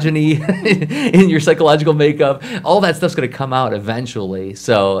misogyny in your psychological makeup, all that stuff's going to come out eventually.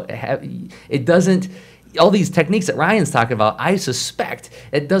 So it doesn't. All these techniques that Ryan's talking about, I suspect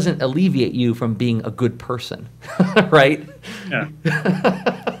it doesn't alleviate you from being a good person, right? Yeah.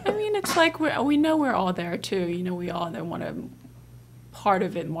 I mean, it's like we know we're all there too. We all want to part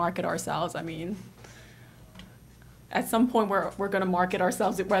of it market ourselves. I mean, at some point we're going to market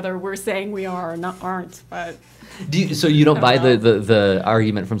ourselves, whether we're saying we are or aren't. But so you don't buy the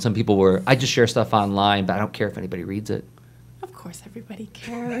argument from some people where I just share stuff online, but I don't care if anybody reads it. Of course, everybody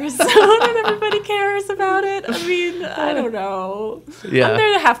cares. Not everybody cares about it. I mean, I don't know. Yeah. I'm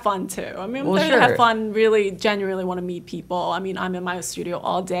there to have fun too. I mean, I'm there sure. to have fun. Really, genuinely want to meet people. I mean, I'm in my studio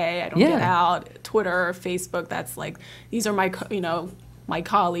all day. I don't get out. Twitter, Facebook. That's like, these are my my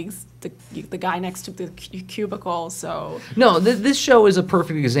colleagues. The guy next to the cubicle. So no, this show is a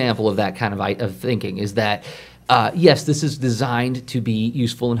perfect example of that kind of thinking. Is that. Yes, this is designed to be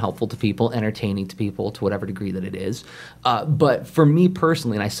useful and helpful to people, entertaining to people to whatever degree that it is. But for me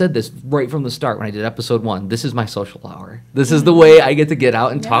personally, and I said this right from the start when I did episode 1, this is my social hour. This is the way I get to get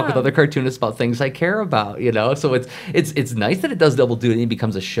out and talk with other cartoonists about things I care about, So it's nice that it does double duty and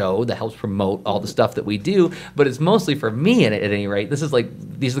becomes a show that helps promote all the stuff that we do, but it's mostly for me at any rate. These are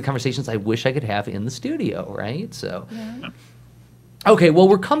the conversations I wish I could have in the studio, right? So. Yeah. Okay, well,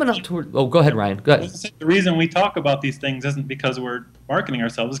 we're coming up to... Oh, go ahead, Ryan. Go ahead. The reason we talk about these things isn't because we're marketing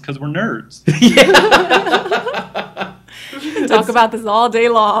ourselves, it's because we're nerds. We can talk about this all day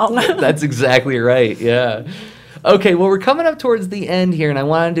long. That's exactly right, yeah. Okay, well, we're coming up towards the end here, and I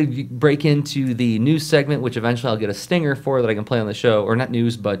wanted to break into the news segment, which eventually I'll get a stinger for that I can play on the show, or not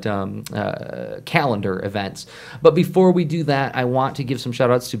news, but calendar events. But before we do that, I want to give some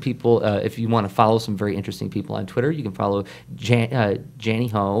shout-outs to people. If you want to follow some very interesting people on Twitter, you can follow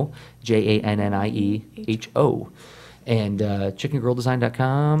Jannieho, JANNIEHO, and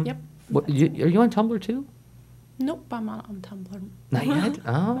chickengirldesign.com. Yep. Are you on Tumblr, too? Nope, I'm not on Tumblr. Not yet?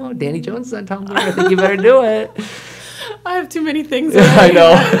 Oh, Danny Jones is on Tumblr. I think you better do it. I have too many things. I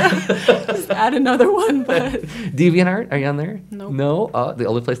know. Just add another one. But DeviantArt, are you on there? Nope. No? The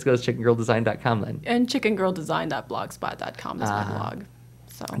only place to go is chickengirldesign.com then. And chickengirldesign.blogspot.com is my blog.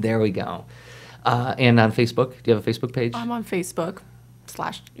 So there we go. And on Facebook, do you have a Facebook page? I'm on Facebook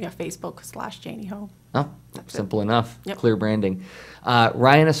 /Janie Ho. Oh, simple enough. Yep. Clear branding.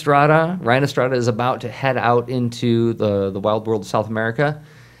 Ryan Estrada. Ryan Estrada is about to head out into the wild world of South America.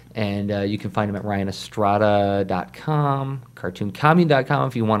 And you can find him at ryanestrada.com, cartooncommune.com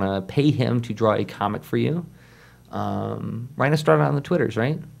if you want to pay him to draw a comic for you. Ryan Estrada on the Twitters,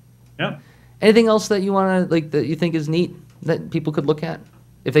 right? Yeah. Anything else that you want to that you think is neat that people could look at?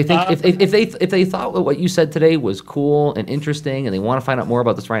 If they think if they thought what you said today was cool and interesting, and they want to find out more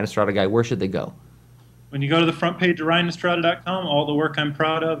about this Ryan Estrada guy, where should they go? When you go to the front page of ryanestrada.com, all the work I'm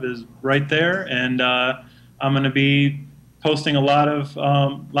proud of is right there, and I'm going to be posting a lot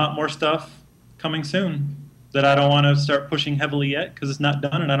more stuff coming soon that I don't want to start pushing heavily yet because it's not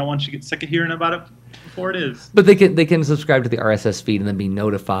done, and I don't want you to get sick of hearing about it before it is. But they can subscribe to the RSS feed and then be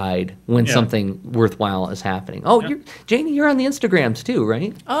notified when something worthwhile is happening. Oh, Janie, you're on the Instagrams too,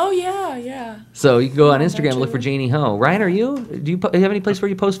 right? Oh yeah. So you can go on Instagram and look for Janie Ho. Ryan, do you have any place where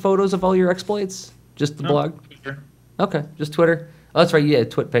you post photos of all your exploits? Just the blog? Twitter. Okay, just Twitter. Oh, that's right. Yeah,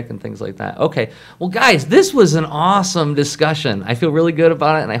 TwitPic and things like that. Okay. Well, guys, this was an awesome discussion. I feel really good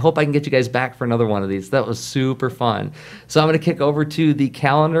about it, and I hope I can get you guys back for another one of these. That was super fun. So I'm going to kick over to the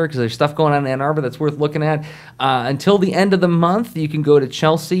calendar because there's stuff going on in Ann Arbor that's worth looking at. Until the end of the month, you can go to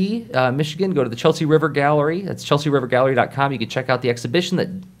Chelsea, Michigan, go to the Chelsea River Gallery. That's chelsearivergallery.com. You can check out the exhibition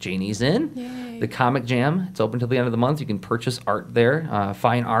that Janie's in. Yay. The Comic Jam. It's open till the end of the month. You can purchase art there,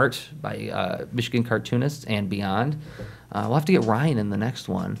 fine art by Michigan cartoonists and beyond. We'll have to get Ryan in the next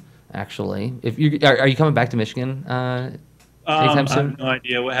one, actually. If you are you coming back to Michigan anytime soon? I have no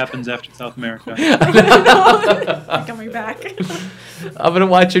idea what happens after South America. Coming back. I'm gonna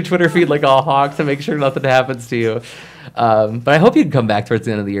watch your Twitter feed like a hawk to make sure nothing happens to you. But I hope you can come back towards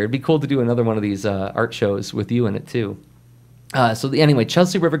the end of the year. It'd be cool to do another one of these art shows with you in it too. Anyway,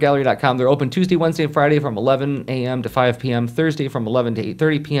 chelsearivergallery.com. They're open Tuesday, Wednesday, and Friday from 11 a.m. to 5 p.m., Thursday from 11 to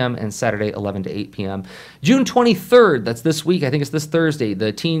 8:30 p.m., and Saturday 11 to 8 p.m. June 23rd, that's this week, I think it's this Thursday,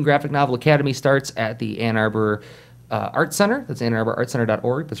 the Teen Graphic Novel Academy starts at the Ann Arbor Art Center. That's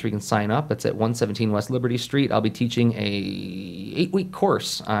AnnArborArtCenter.org. That's where you can sign up. That's at 117 West Liberty Street. I'll be teaching a 8-week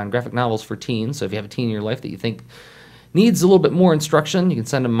course on graphic novels for teens, so if you have a teen in your life that you think needs a little bit more instruction, you can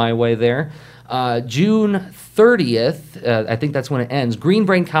send them my way there. June 30th, I think that's when it ends, Green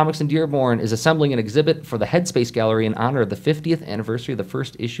Brain Comics in Dearborn is assembling an exhibit for the Headspace Gallery in honor of the 50th anniversary of the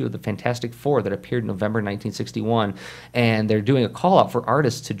first issue of the Fantastic Four that appeared in November 1961. And they're doing a call out for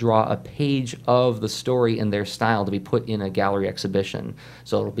artists to draw a page of the story in their style to be put in a gallery exhibition.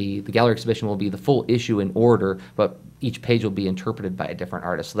 So the gallery exhibition will be the full issue in order, but each page will be interpreted by a different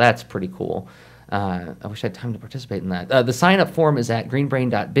artist. So that's pretty cool. I wish I had time to participate in that. The sign-up form is at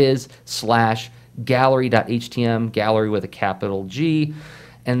greenbrain.biz/gallery.htm, gallery with a capital G.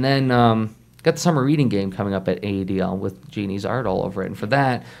 And then got the summer reading game coming up at AADL with Janie's art all over it. And for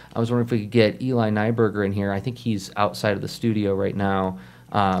that, I was wondering if we could get Eli Nyberger in here. I think he's outside of the studio right now.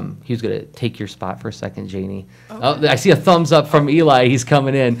 He was going to take your spot for a second, Janie. Okay. Oh, I see a thumbs up from Eli. He's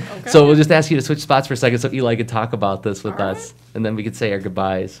coming in. Okay. So we'll just ask you to switch spots for a second so Eli could talk about this with us. And then we could say our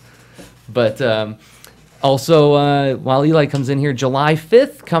goodbyes. But also, while Eli comes in here, July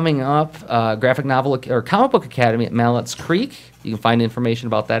 5th coming up, graphic novel or comic book academy at Mallett's Creek. You can find information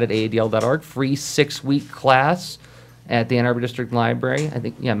about that at aadl.org. Free 6-week class at the Ann Arbor District Library. I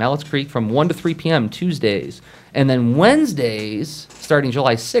think, Mallett's Creek from 1 to 3 p.m. Tuesdays. And then Wednesdays, starting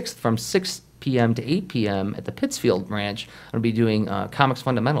July 6th from 6 p.m. to 8 p.m. at the Pittsfield branch, I'm going to be doing Comics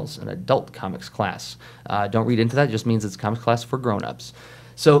Fundamentals, an adult comics class. Don't read into that. It just means it's a comics class for grown-ups.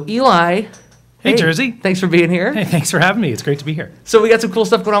 So, Eli. Hey, Jersey. Thanks for being here. Hey, thanks for having me. It's great to be here. So we got some cool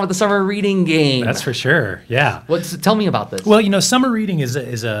stuff going on with the summer reading game. That's for sure, yeah. Tell me about this. Well, summer reading is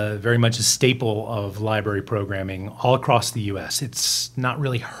a very much a staple of library programming all across the U.S. It's not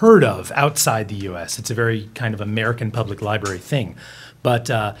really heard of outside the U.S. It's a very kind of American public library thing.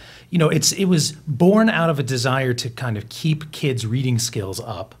 But, it was born out of a desire to kind of keep kids' reading skills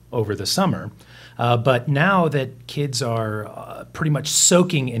up over the summer. But now that kids are pretty much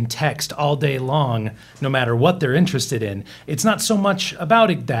soaking in text all day long, no matter what they're interested in, it's not so much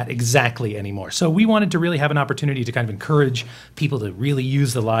about that exactly anymore. So we wanted to really have an opportunity to kind of encourage people to really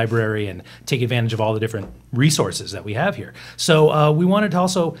use the library and take advantage of all the different resources that we have here. So we wanted to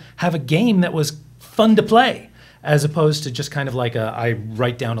also have a game that was fun to play, as opposed to just kind of like I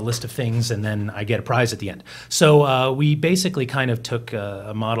write down a list of things and then I get a prize at the end. So we basically kind of took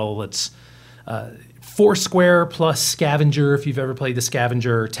a model that's Foursquare plus Scavenger, if you've ever played the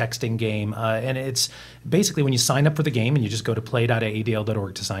Scavenger texting game. And it's basically when you sign up for the game and you just go to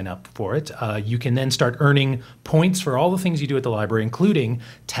play.aadl.org to sign up for it, you can then start earning points for all the things you do at the library, including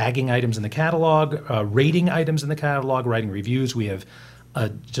tagging items in the catalog, rating items in the catalog, writing reviews. We have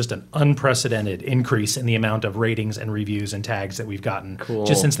just an unprecedented increase in the amount of ratings and reviews and tags that we've gotten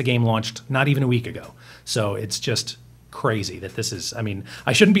just since the game launched not even a week ago. So it's just crazy that this is, I mean,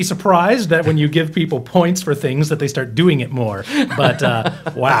 I shouldn't be surprised that when you give people points for things that they start doing it more, but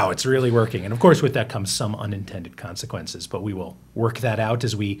wow, it's really working. And of course with that comes some unintended consequences, but we will work that out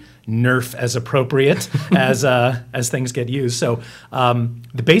as we nerf as appropriate as things get used. So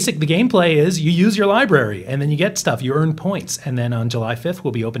the gameplay is you use your library and then you get stuff, you earn points. And then on July 5th,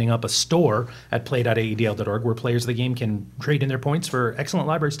 we'll be opening up a store at play.aedl.org where players of the game can trade in their points for excellent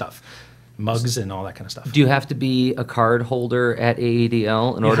library stuff. Mugs and all that kind of stuff. Do you have to be a card holder at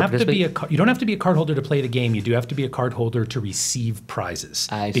AADL in order to participate? You don't have to be a card holder to play the game. You do have to be a card holder to receive prizes.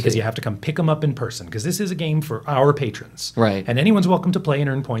 Because you have to come pick them up in person. Because this is a game for our patrons. Right. And anyone's welcome to play and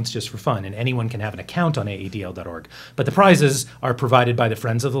earn points just for fun. And anyone can have an account on AADL.org. But the prizes are provided by the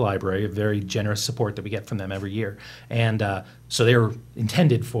Friends of the Library, a very generous support that we get from them every year. And so they're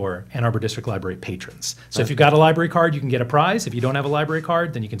intended for Ann Arbor District Library patrons. So if you've got a library card, you can get a prize. If you don't have a library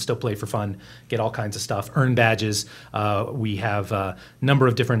card, then you can still play for fun, get all kinds of stuff, earn badges. We have a number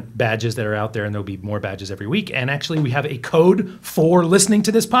of different badges that are out there, and there'll be more badges every week. And actually, we have a code for listening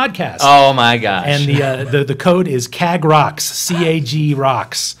to this podcast. Oh, my gosh. And the code is CAG Rocks, C-A-G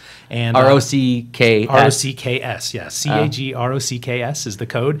Rocks. And R-O-C-K-S. R-O-C-K-S, yes. C-A-G-R-O-C-K-S is the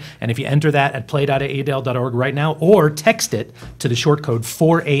code. And if you enter that at play.aadl.org right now, or text it to the short code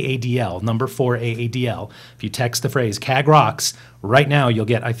 4AADL, number 4AADL, if you text the phrase CAG Rocks, right now you'll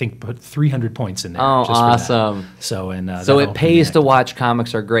get, I think, put 300 points in there. Oh, just awesome. For that. So it pays to watch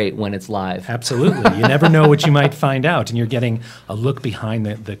Comics Are Great when it's live. Absolutely. You never know what you might find out, and you're getting a look behind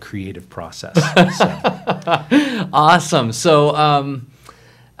the creative process. Awesome. So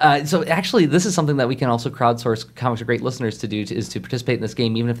actually, this is something that we can also crowdsource Comics Are Great listeners to do, is to participate in this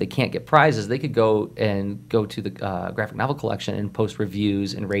game. Even if they can't get prizes, they could go to the graphic novel collection and post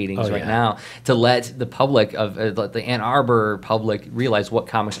reviews and ratings now to let the public of the Ann Arbor public realize what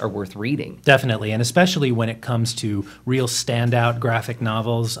comics are worth reading. Definitely, and especially when it comes to real standout graphic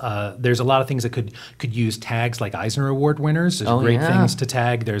novels, there's a lot of things that could use tags like Eisner Award winners. There's great things to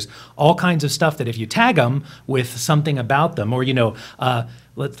tag. There's all kinds of stuff that if you tag them with something about them, or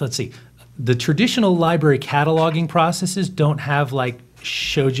let's see. The traditional library cataloging processes don't have like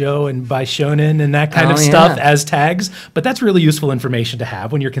shoujo and Baishonen and that kind of stuff as tags, but that's really useful information to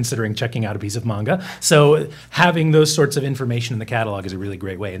have when you're considering checking out a piece of manga. So having those sorts of information in the catalog is a really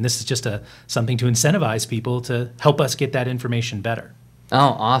great way. And this is just something to incentivize people to help us get that information better. Oh,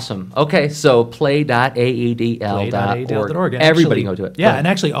 awesome. Okay, so play.aedl.org. Everybody go to it. Yeah, and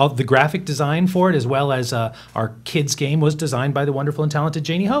actually all the graphic design for it, as well as our kids game, was designed by the wonderful and talented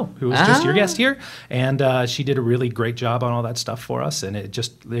Janie Ho, who was just your guest here. And she did a really great job on all that stuff for us, and it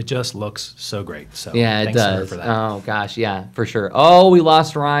just looks so great. So yeah, it thanks does. To her for that. Oh gosh, yeah, for sure. Oh, we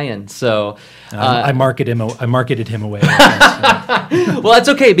lost Ryan. So I marketed him away. Well, that's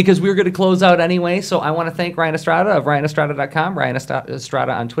okay, because we were going to close out anyway. So I want to thank Ryan Estrada of RyanEstrada.com, Ryan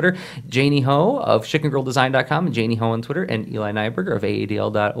Estrada on Twitter, Janie Ho of ChickenGirlDesign.com, and Janie Ho on Twitter, and Eli Nyberger of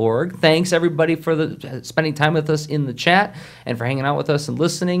AADL.org. Thanks, everybody, for spending time with us in the chat and for hanging out with us and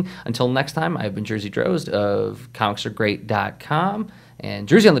listening. Until next time, I've been Jersey Drozd of ComicsAreGreat.com and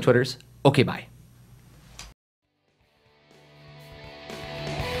Jersey on the Twitters. Okay, bye.